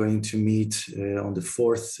we are going to meet on the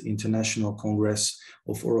 4th International Congress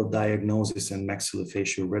of Oral Diagnosis and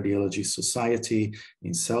Maxillofacial Radiology Society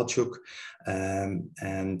in Selçuk.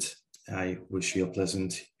 And I wish you a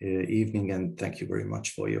pleasant evening, and thank you very much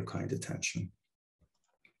for your kind attention.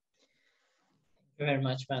 Thank you very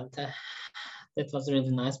much, Bente. That was a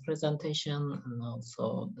really nice presentation, and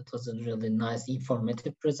also that was a really nice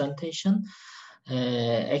informative presentation.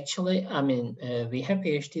 Actually, I mean, we have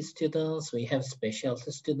PhD students, we have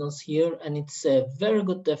specialty students here, and it's a very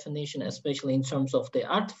good definition, especially in terms of the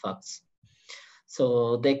artifacts.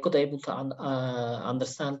 So they could able to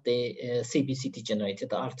understand the CBCT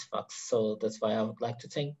generated artifacts. So that's why I would like to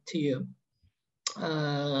thank to you.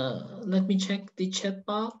 Let me check the chat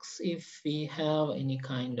box if we have any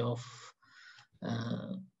kind of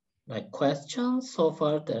like questions. So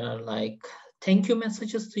far there are like thank you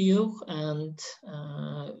messages to you, and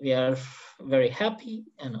we are very happy,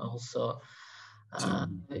 and also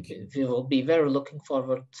we will be very looking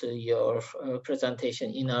forward to your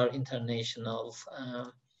presentation in our International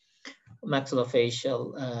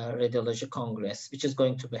Maxillofacial Radiology Congress, which is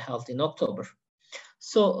going to be held in October.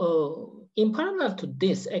 So in parallel to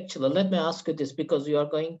this, actually, let me ask you this, because you are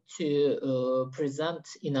going to present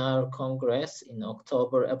in our Congress in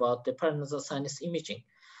October about the paranasal sinus imaging.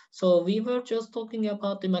 So we were just talking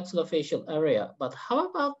about the maxillofacial area, but how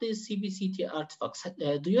about the CBCT artifacts?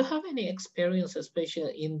 Do you have any experience,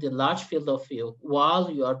 especially in the large field of view,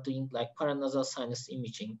 while you are doing like paranasal sinus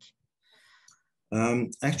imaging?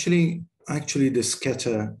 Actually, the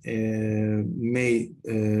scatter may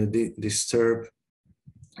disturb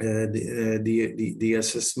the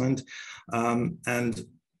assessment, and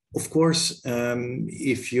Of course,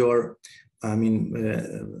 if you're, I mean,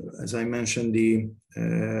 as I mentioned, the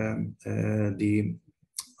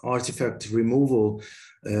artifact removal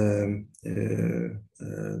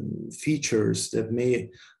features that may,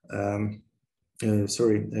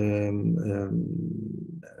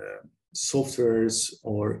 softwares,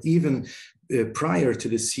 or even prior to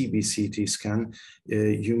the CBCT scan,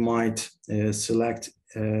 you might select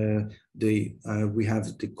we have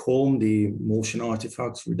the COM, the motion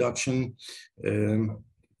artifact reduction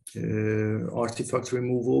artifact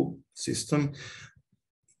removal system.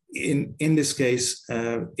 In this case,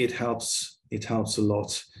 it helps a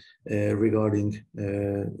lot regarding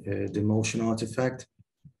the motion artifact.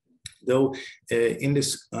 Though in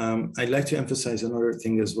this, I'd like to emphasize another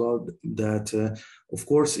thing as well, that of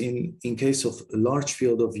course, in case of a large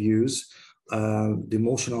field of use, the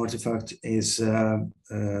motion artifact is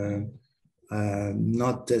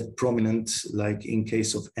not that prominent like in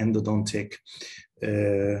case of endodontic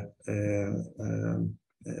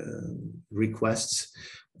requests,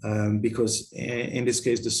 because in this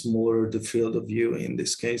case, the smaller the field of view, in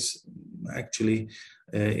this case, actually,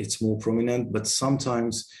 it's more prominent. But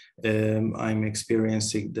sometimes I'm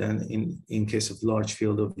experiencing that in case of large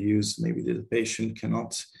field of use, maybe the patient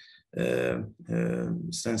cannot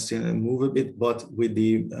stand still and move a bit, but with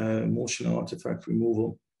the motion artifact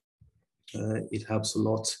removal, it helps a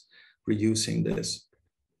lot reducing this.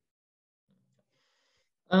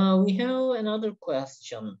 We have another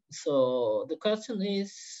question. So the question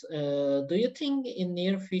is, do you think in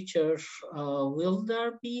near future, will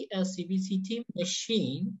there be a CBCT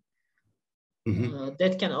machine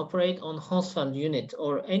that can operate on Hounsfield unit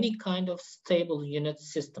or any kind of stable unit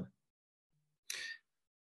system?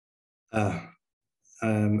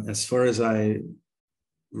 As far as I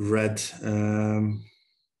read,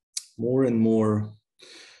 more and more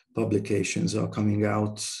publications are coming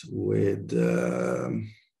out with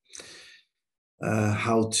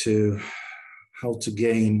how to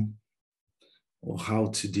gain or how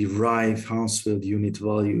to derive Hounsfield unit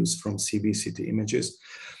values from CBCT images.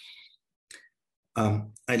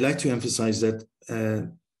 I'd like to emphasize that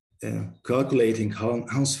calculating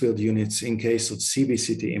Hounsfield units in case of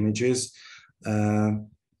CBCT images,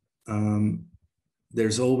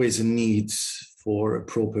 there's always a need for a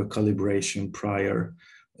proper calibration prior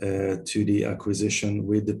to the acquisition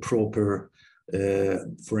with the proper,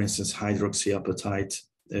 for instance, hydroxyapatite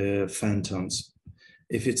phantoms.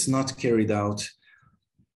 If it's not carried out,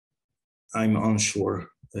 I'm unsure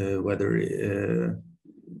whether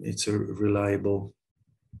it's a reliable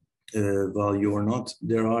value or not.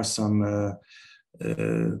 There are some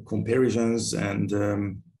comparisons, and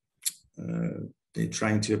they're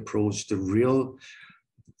trying to approach the real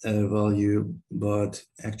value, but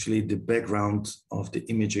actually the background of the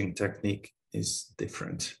imaging technique is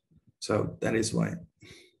different. So that is why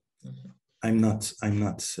I'm not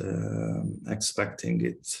expecting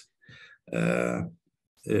it in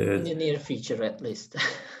the near future, at least.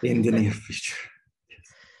 In the near future.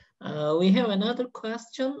 We have another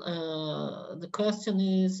question. The question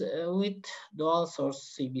is, with dual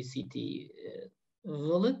source CBCT,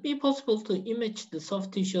 will it be possible to image the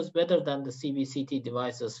soft tissues better than the CBCT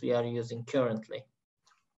devices we are using currently?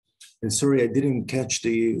 Sorry, I didn't catch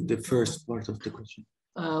the first part of the question.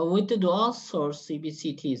 With the dual source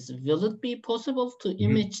CBCTs, will it be possible to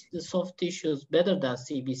image the soft tissues better than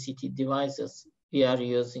CBCT devices we are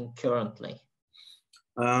using currently?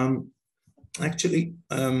 Actually,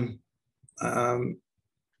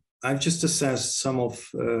 I've just assessed some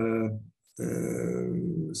of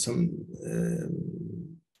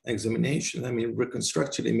examination, I mean,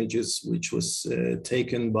 reconstructed images, which was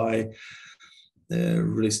taken by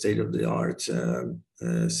really state-of-the-art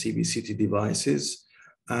CBCT devices.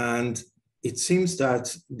 And it seems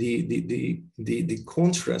that the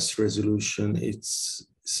contrast resolution, it's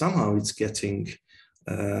getting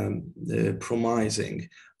promising.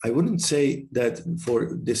 I wouldn't say that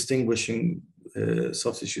for distinguishing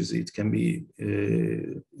soft tissues it can be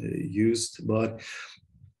used, but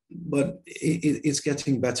it's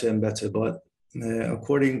getting better and better. But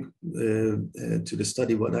according to the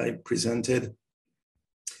study what I presented,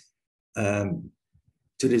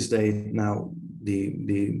 to this day now,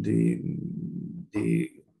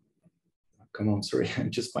 come on, sorry,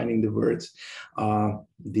 I'm just finding the words.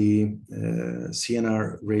 The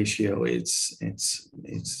CNR ratio, it's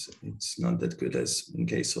not that good as in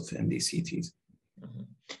case of MDCTs.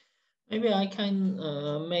 Maybe I can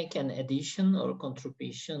make an addition or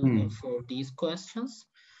contribution for these questions.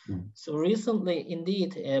 So recently,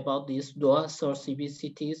 indeed, about these dual source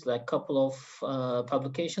CBCTs, like a couple of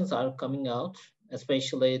publications are coming out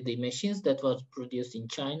especially the machines that was produced in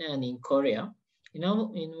China and in Korea. In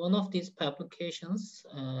one of these publications,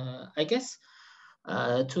 I guess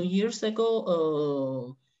 2 years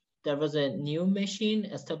ago, there was a new machine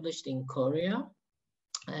established in Korea,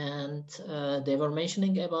 and they were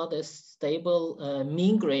mentioning about a stable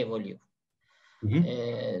mean gray volume.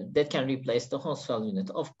 That can replace the Honsfeld unit.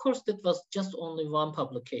 Of course, that was just only one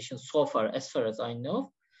publication so far, as far as I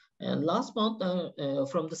know. And last month,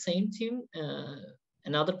 from the same team,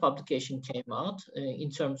 another publication came out in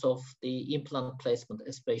terms of the implant placement,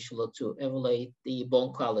 especially to evaluate the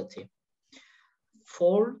bone quality.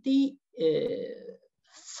 For the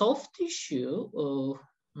soft tissue,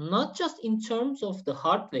 not just in terms of the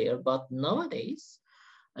hardware, but nowadays,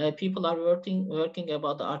 people are working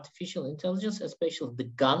about the artificial intelligence, especially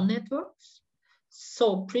the GAN networks.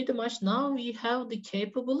 So pretty much now we have the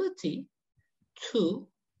capability to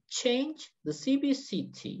change the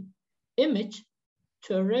CBCT image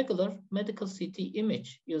to a regular medical CT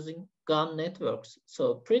image using GAN networks.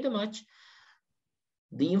 So pretty much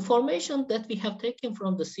the information that we have taken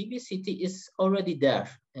from the CBCT is already there.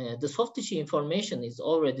 The soft tissue information is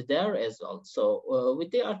already there as well. So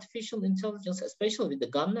with the artificial intelligence, especially with the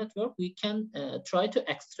GAN network, we can try to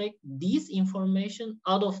extract these information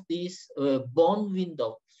out of this bone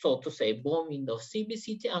window, so to say, bone window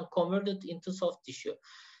CBCT, and convert it into soft tissue.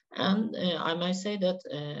 And I might say that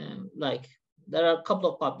like there are a couple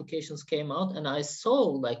of publications came out, and I saw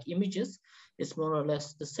like images. It's more or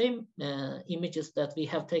less the same images that we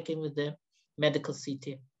have taken with the medical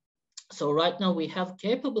CT. So right now we have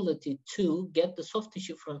capability to get the soft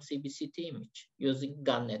tissue from CBCT image using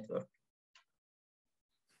GAN network.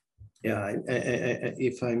 Yeah,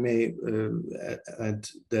 if I may add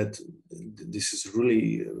that this is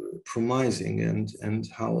really promising, and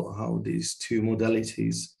how these two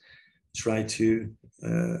modalities try to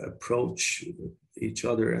approach each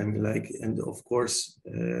other. I mean, like, and of course,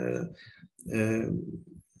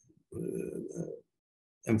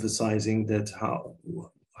 emphasizing that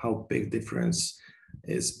how big difference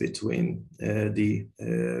is between the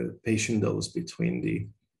patient dose between the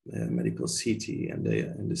medical CT and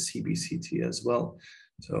the CBCT as well.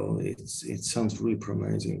 So it sounds really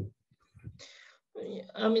promising.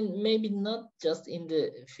 I mean, maybe not just in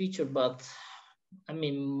the future, but I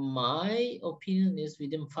mean, my opinion is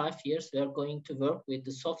within 5 years, we are going to work with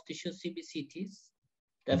the soft tissue CBCTs,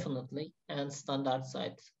 definitely, and standard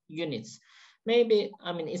side units. Maybe,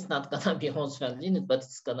 I mean, it's not gonna be Honsfeld unit, but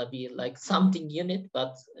it's gonna be like something unit,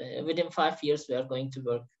 but within 5 years, we are going to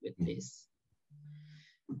work with this.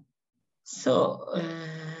 So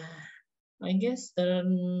I guess there are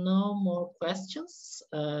no more questions.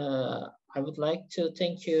 I would like to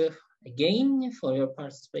thank you again for your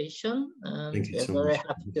participation, and we are very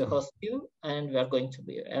happy to host you, and we are going to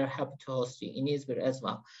be very happy to host you in Izmir as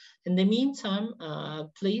well. In the meantime,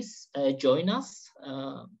 please join us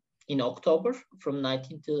in October from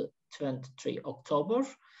 19 to 23 October.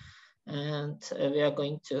 And we are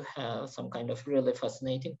going to have some kind of really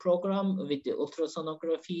fascinating program with the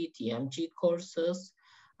ultrasonography, TMG courses.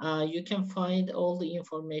 You can find all the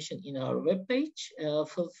information in our webpage.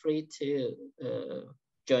 Feel free to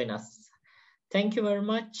join us. Thank you very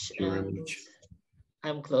much. Thank you very much.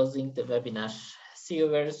 I'm closing the webinar. See you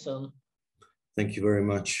very soon. Thank you very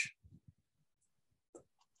much.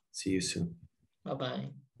 See you soon. Bye-bye.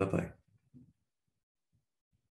 Bye-bye.